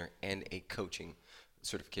the trainer and a coaching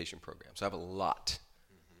certification program. So I have a lot.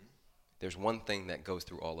 There's one thing that goes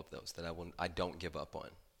through all of those that I don't give up on,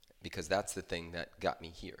 because that's the thing that got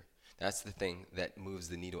me here. That's the thing that moves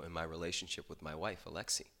the needle in my relationship with my wife,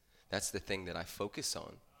 Alexi. That's the thing that I focus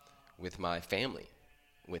on with my family,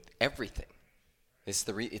 with everything. It's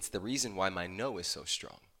the reason why my no is so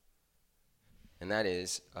strong. And that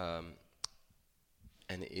is,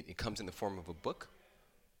 and it comes in the form of a book,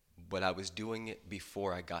 but I was doing it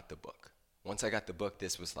before I got the book. Once I got the book,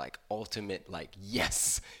 this was like ultimate, like,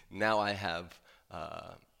 yes, now I have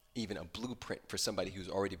even a blueprint for somebody who's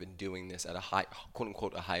already been doing this at a high, quote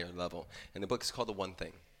unquote, a higher level. And the book is called The One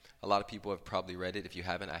Thing. A lot of people have probably read it. If you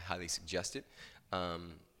haven't, I highly suggest it.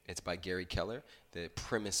 It's by Gary Keller. The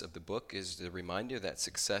premise of the book is the reminder that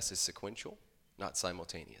success is sequential, not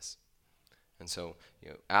simultaneous. And so,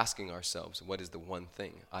 asking ourselves, what is the one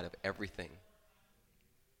thing out of everything?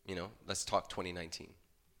 Let's talk 2019.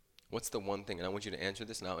 What's the one thing? And I want you to answer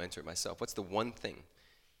this, and I'll answer it myself. What's the one thing?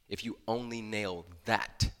 If you only nail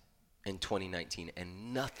that in 2019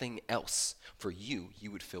 and nothing else for you,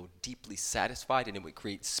 you would feel deeply satisfied, and it would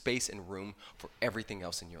create space and room for everything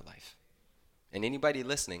else in your life. And anybody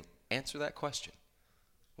listening, answer that question.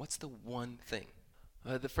 What's the one thing?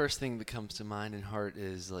 The first thing that comes to mind and heart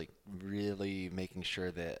is like really making sure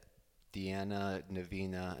that Deanna,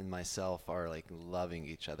 Navina, and myself are like loving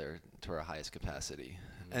each other to our highest capacity.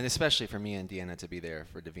 And especially for me and Deanna to be there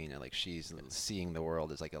for Davina, like she's seeing the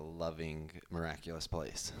world as like a loving, miraculous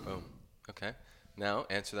place. Boom. Okay. Now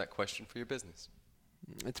answer that question for your business.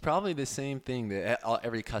 It's probably the same thing that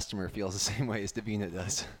every customer feels the same way as Davina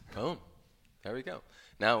does. Boom. There we go.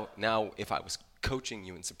 Now, if I was coaching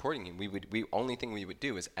you and supporting you, only thing we would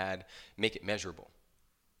do is make it measurable,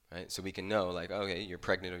 right? So we can know, like, okay, you're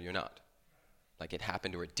pregnant or you're not. Like it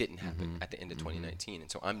happened or it didn't happen at the end of 2019.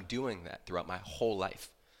 And so I'm doing that throughout my whole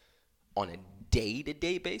life on a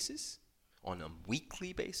day-to-day basis, on a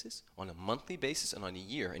weekly basis, on a monthly basis, and on a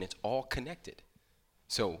year, and it's all connected.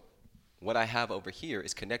 So what I have over here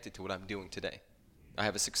is connected to what I'm doing today. I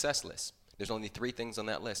have a success list. There's only 3 things on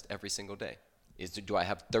that list every single day. Do I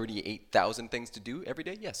have 38,000 things to do every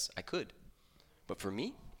day? Yes, I could. But for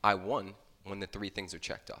me, I won when the 3 things are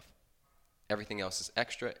checked off. Everything else is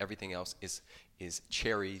extra. Everything else is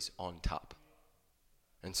cherries on top.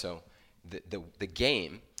 And so the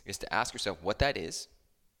game is to ask yourself what that is,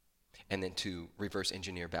 and then to reverse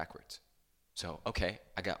engineer backwards. So, okay,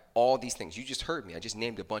 I got all these things. You just heard me. I just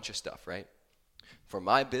named a bunch of stuff, right? For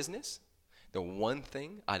my business, the one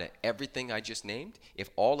thing out of everything I just named, if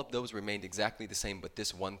all of those remained exactly the same, but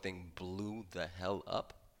this one thing blew the hell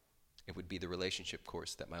up, it would be the relationship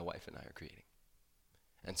course that my wife and I are creating.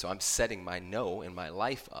 And so I'm setting my no in my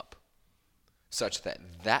life up such that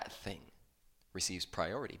that thing receives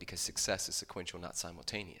priority, because success is sequential, not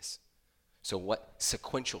simultaneous. So what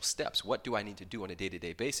sequential steps, what do I need to do on a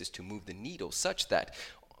day-to-day basis to move the needle such that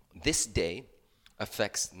this day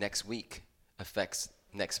affects next week, affects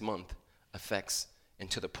next month, affects, and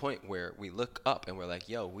to the point where we look up and we're like,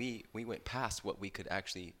 yo, we went past what we could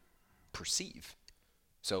actually perceive.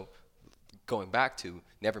 So going back to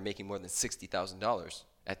never making more than $60,000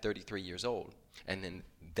 at 33 years old, and then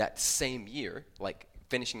that same year, like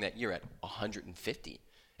finishing that year at 150,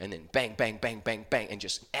 and then bang, bang, bang, bang, bang, and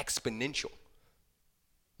just exponential.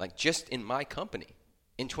 Like just in my company,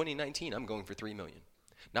 in 2019, I'm going for $3 million.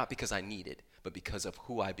 Not because I need it, but because of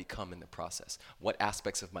who I become in the process. What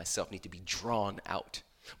aspects of myself need to be drawn out?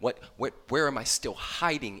 Where am I still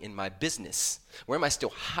hiding in my business? Where am I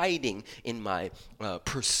still hiding in my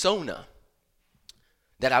persona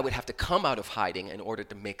that I would have to come out of hiding in order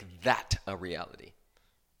to make that a reality?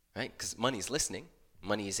 Right? Because money's listening.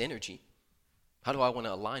 Money is energy. How do I want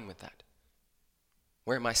to align with that?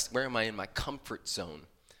 Where am I in my comfort zone,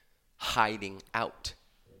 hiding out?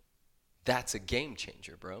 That's a game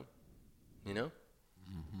changer, bro. You know?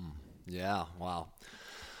 Mm-hmm. Yeah, wow.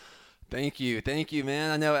 Thank you,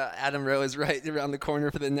 man. I know Adam Rowe is right around the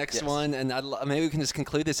corner for the next one, and maybe we can just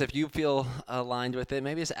conclude this if you feel aligned with it.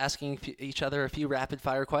 Maybe just asking each other a few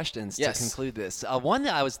rapid-fire questions to conclude this. One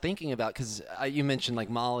that I was thinking about, because you mentioned like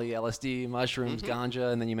Molly, LSD, mushrooms,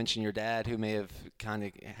 ganja, and then you mentioned your dad who may have kind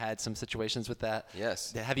of had some situations with that.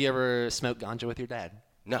 Yes. Have you ever smoked ganja with your dad?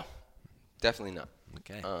 No, definitely not.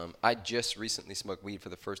 Okay. I just recently smoked weed for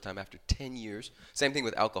the first time after 10 years. Same thing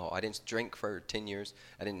with alcohol. I didn't drink for 10 years.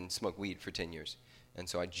 I didn't smoke weed for 10 years. And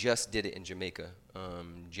so I just did it in Jamaica,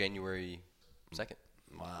 January 2nd.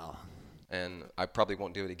 Wow. And I probably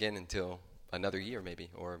won't do it again until another year maybe,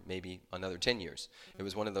 or maybe another 10 years. It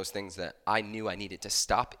was one of those things that I knew I needed to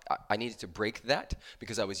stop. I needed to break that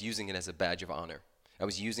because I was using it as a badge of honor. I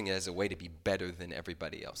was using it as a way to be better than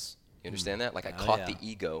everybody else. You understand that? Like I caught the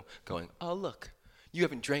ego going, oh, look. You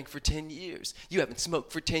haven't drank for 10 years. You haven't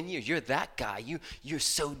smoked for 10 years. You're that guy. You're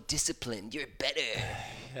so disciplined. You're better.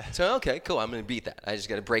 So, okay, cool. I'm going to beat that. I just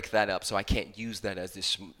got to break that up so I can't use that as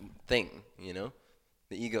this thing, you know?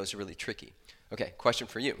 The ego is really tricky. Okay, question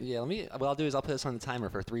for you. Yeah, what I'll do is I'll put this on the timer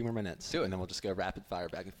for 3 more minutes. Do it. And then we'll just go rapid fire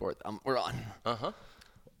back and forth. We're on. Uh-huh.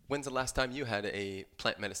 When's the last time you had a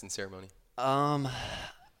plant medicine ceremony?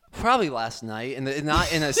 Probably last night, and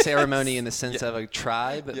not in a ceremony in the sense of a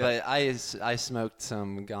tribe, but I smoked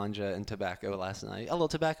some ganja and tobacco last night. A little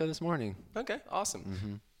tobacco this morning. Okay, awesome.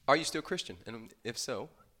 Mm-hmm. Are you still Christian? And if so?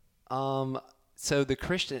 So the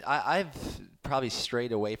Christian, I've probably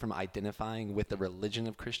strayed away from identifying with the religion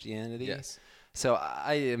of Christianity. Yes. So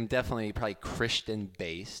I am definitely probably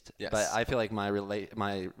Christian-based, but I feel like my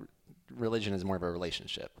religion is more of a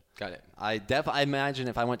relationship. Got it. I imagine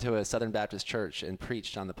if I went to a Southern Baptist church and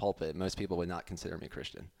preached on the pulpit, most people would not consider me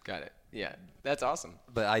Christian. Got it. Yeah, that's awesome.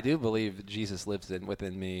 But I do believe Jesus lives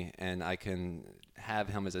within me, and I can have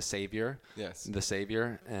him as a savior. Yes. The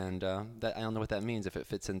savior, and that I don't know what that means if it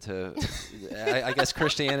fits into. I guess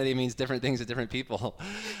Christianity means different things to different people.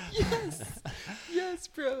 Yes. Yes,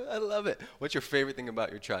 bro. I love it. What's your favorite thing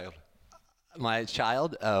about your child? My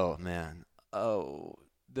child? Oh man. Oh,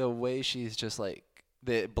 the way she's just like.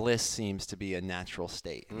 The bliss seems to be a natural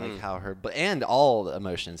state, like how and all the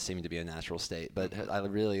emotions seem to be a natural state. But I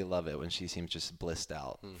really love it when she seems just blissed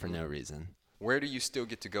out for no reason. Where do you still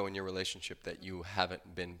get to go in your relationship that you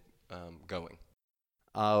haven't been going?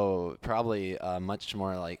 Oh, probably much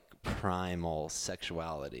more like primal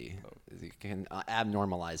sexuality.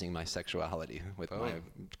 Abnormalizing my sexuality with my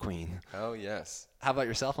queen. Oh, yes. How about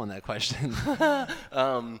yourself on that question?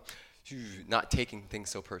 Not taking things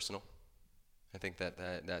so personal. I think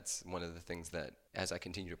that's one of the things that, as I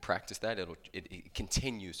continue to practice that, it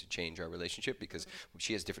continues to change our relationship because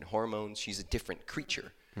she has different hormones. She's a different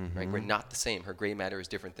creature, right? We're not the same. Her gray matter is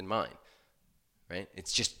different than mine, right?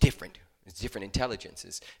 It's just different. It's different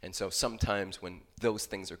intelligences. And so sometimes when those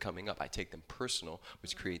things are coming up, I take them personal,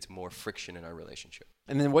 which creates more friction in our relationship.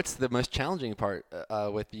 And then what's the most challenging part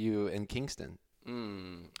with you in Kingston?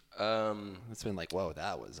 It's been like, whoa,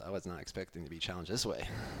 I was not expecting to be challenged this way.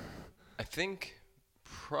 I think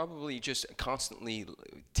probably just constantly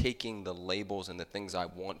taking the labels and the things I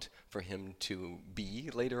want for him to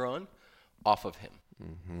be later on off of him.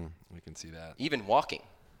 Mm-hmm. We can see that. Even walking.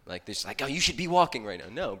 Like, this, like, oh, you should be walking right now.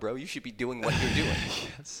 No, bro, you should be doing what you're doing.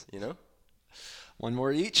 Yes. You know? One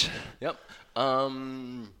more each? Yep.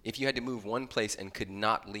 If you had to move one place and could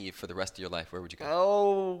not leave for the rest of your life, where would you go?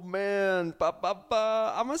 Oh, man. I'm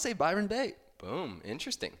going to say Byron Bay. Boom.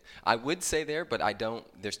 Interesting. I would say there, but I don't.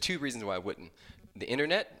 There's two reasons why I wouldn't. The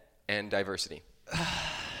internet and diversity.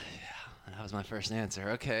 That was my first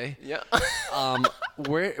answer. Okay. Yeah.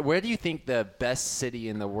 Where do you think the best city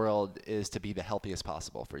in the world is to be the healthiest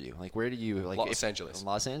possible for you? Like, where do you like? Los Angeles.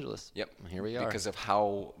 Los Angeles. Yep. Here we are. Because of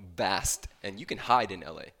how vast, and you can hide in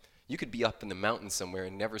LA. You could be up in the mountains somewhere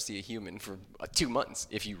and never see a human for 2 months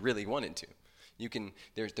if you really wanted to. You can.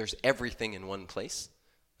 There's everything in one place.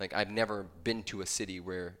 Like, I've never been to a city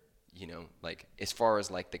where, you know, like, as far as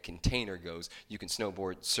like the container goes, you can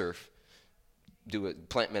snowboard, surf, do a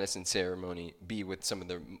plant medicine ceremony, be with some of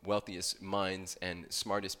the wealthiest minds and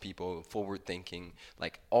smartest people, forward thinking,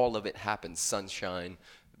 like, all of it happens. Sunshine,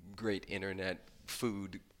 great internet,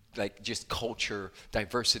 food, like, just culture,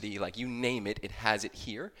 diversity, like, you name it, it has it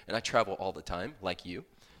here. And I travel all the time, like you.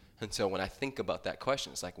 And so when I think about that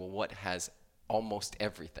question, it's like, well, what has almost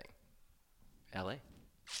everything? LA.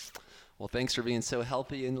 Well, thanks for being so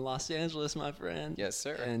healthy in Los Angeles, my friend. Yes,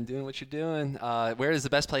 sir. And doing what you're doing. Where is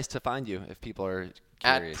the best place to find you if people are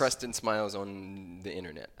curious? At Preston Smiles on the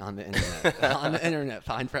internet. On the internet. On the internet.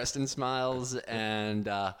 Find Preston Smiles. And,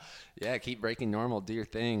 keep breaking normal. Do your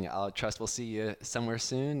thing. I'll trust we'll see you somewhere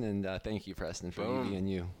soon. And thank you, Preston, for you being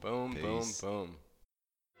you. Boom, Peace. boom, boom.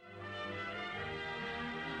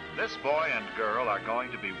 This boy and girl are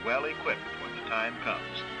going to be well equipped when the time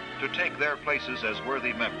comes to take their places as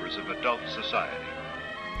worthy members of adult society.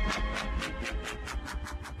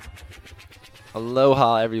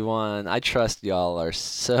 Aloha, everyone. I trust y'all are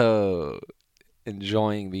so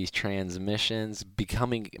enjoying these transmissions,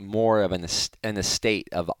 becoming more of in a state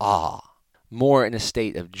of awe, more in a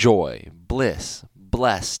state of joy, bliss,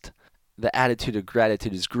 blessed. The attitude of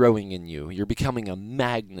gratitude is growing in you. You're becoming a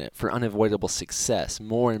magnet for unavoidable success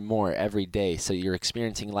more and more every day, so you're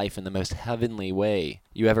experiencing life in the most heavenly way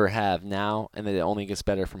you ever have now, and that it only gets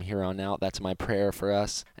better from here on out. That's my prayer for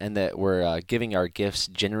us, and that we're giving our gifts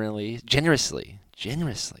generously,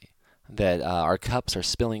 that our cups are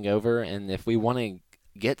spilling over, and if we want to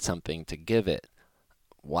get something to give it,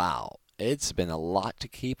 wow, it's been a lot to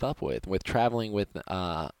keep up with traveling with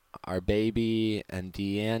our baby and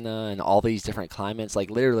Deanna and all these different climates.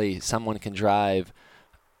 Like, literally someone can drive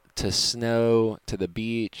to snow, to the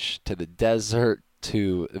beach, to the desert,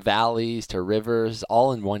 to valleys, to rivers,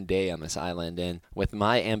 all in one day on this island. And with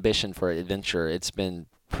my ambition for adventure, it's been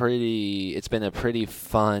a pretty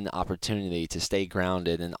fun opportunity to stay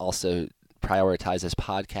grounded and also prioritize this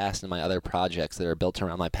podcast and my other projects that are built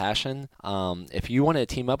around my passion. If you want to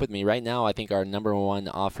team up with me right now, I think our number one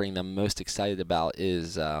offering I'm most excited about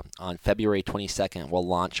is on February 22nd, we'll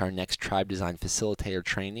launch our next Tribe Design Facilitator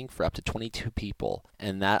training for up to 22 people.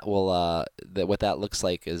 And that will, what that looks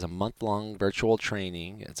like is a month-long virtual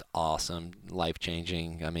training. It's awesome,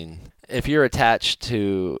 life-changing. I mean, if you're attached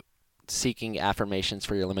to seeking affirmations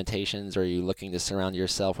for your limitations, or are you looking to surround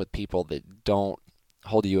yourself with people that don't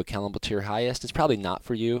hold you accountable to your highest, it's probably not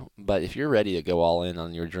for you. But if you're ready to go all in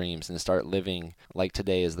on your dreams and start living like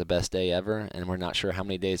today is the best day ever, and we're not sure how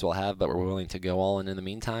many days we'll have, but we're willing to go all in the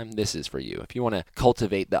meantime, this is for you. If you want to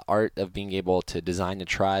cultivate the art of being able to design a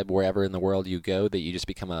tribe wherever in the world you go, that you just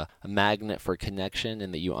become a magnet for connection,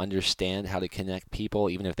 and that you understand how to connect people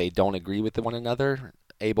even if they don't agree with one another,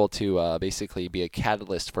 able to basically be a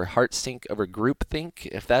catalyst for heart sync over group think,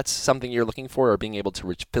 if that's something you're looking for, or being able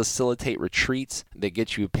to facilitate retreats that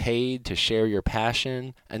get you paid to share your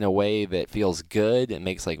passion in a way that feels good and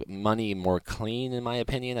makes like money more clean, in my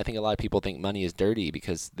opinion. I think a lot of people think money is dirty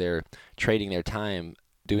because they're trading their time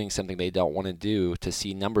doing something they don't want to do to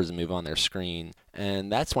see numbers move on their screen.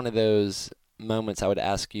 And that's one of those moments I would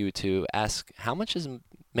ask you to ask, how much is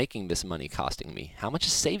making this money costing me? How much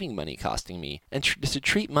is saving money costing me? And to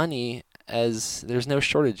treat money as there's no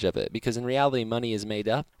shortage of it, because in reality money is made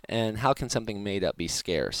up, and how can something made up be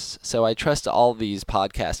scarce? So I trust all these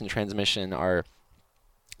podcasts and transmission are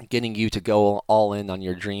getting you to go all in on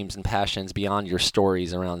your dreams and passions beyond your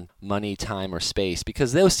stories around money, time, or space,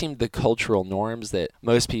 because those seem the cultural norms that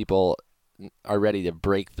most people are ready to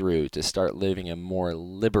break through, to start living a more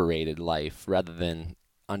liberated life rather than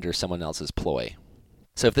under someone else's ploy.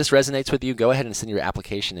 So if this resonates with you, go ahead and send your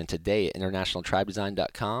application in today at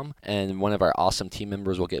internationaltribedesign.com, and one of our awesome team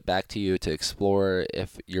members will get back to you to explore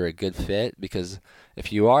if you're a good fit, because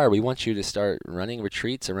if you are, we want you to start running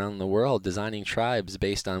retreats around the world, designing tribes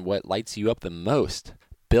based on what lights you up the most.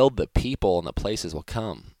 Build the people and the places will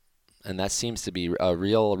come. And that seems to be a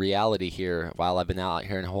real reality here. While I've been out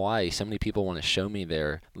here in Hawaii, so many people want to show me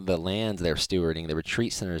the lands they're stewarding, the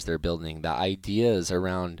retreat centers they're building, the ideas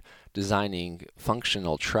around designing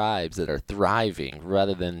functional tribes that are thriving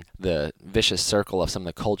rather than the vicious circle of some of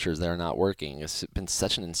the cultures that are not working. It's been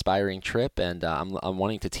such an inspiring trip, and I'm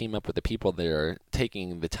wanting to team up with the people that are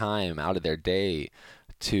taking the time out of their day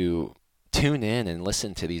to tune in and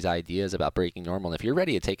listen to these ideas about breaking normal. And if you're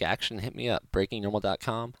ready to take action, hit me up,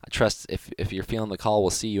 breakingnormal.com. I trust if you're feeling the call,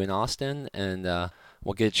 we'll see you in Austin, and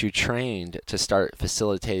we'll get you trained to start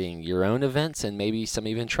facilitating your own events and maybe some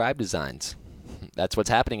even tribe designs. That's what's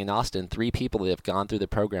happening in Austin. 3 people that have gone through the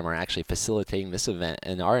program are actually facilitating this event,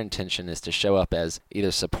 and our intention is to show up as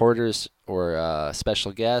either supporters or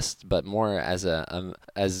special guests, but more as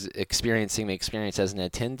as experiencing the experience as an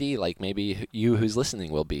attendee, like maybe you who's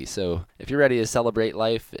listening will be. So if you're ready to celebrate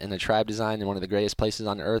life in a tribe design in one of the greatest places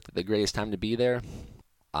on earth, the greatest time to be there,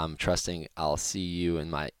 I'm trusting I'll see you in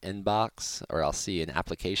my inbox, or I'll see an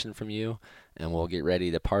application from you, and we'll get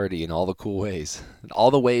ready to party in all the cool ways,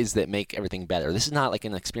 all the ways that make everything better. This is not like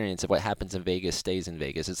an experience of what happens in Vegas stays in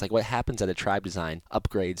Vegas. It's like what happens at a tribe design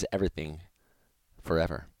upgrades everything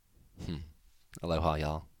forever. Aloha,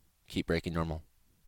 y'all. Keep breaking normal.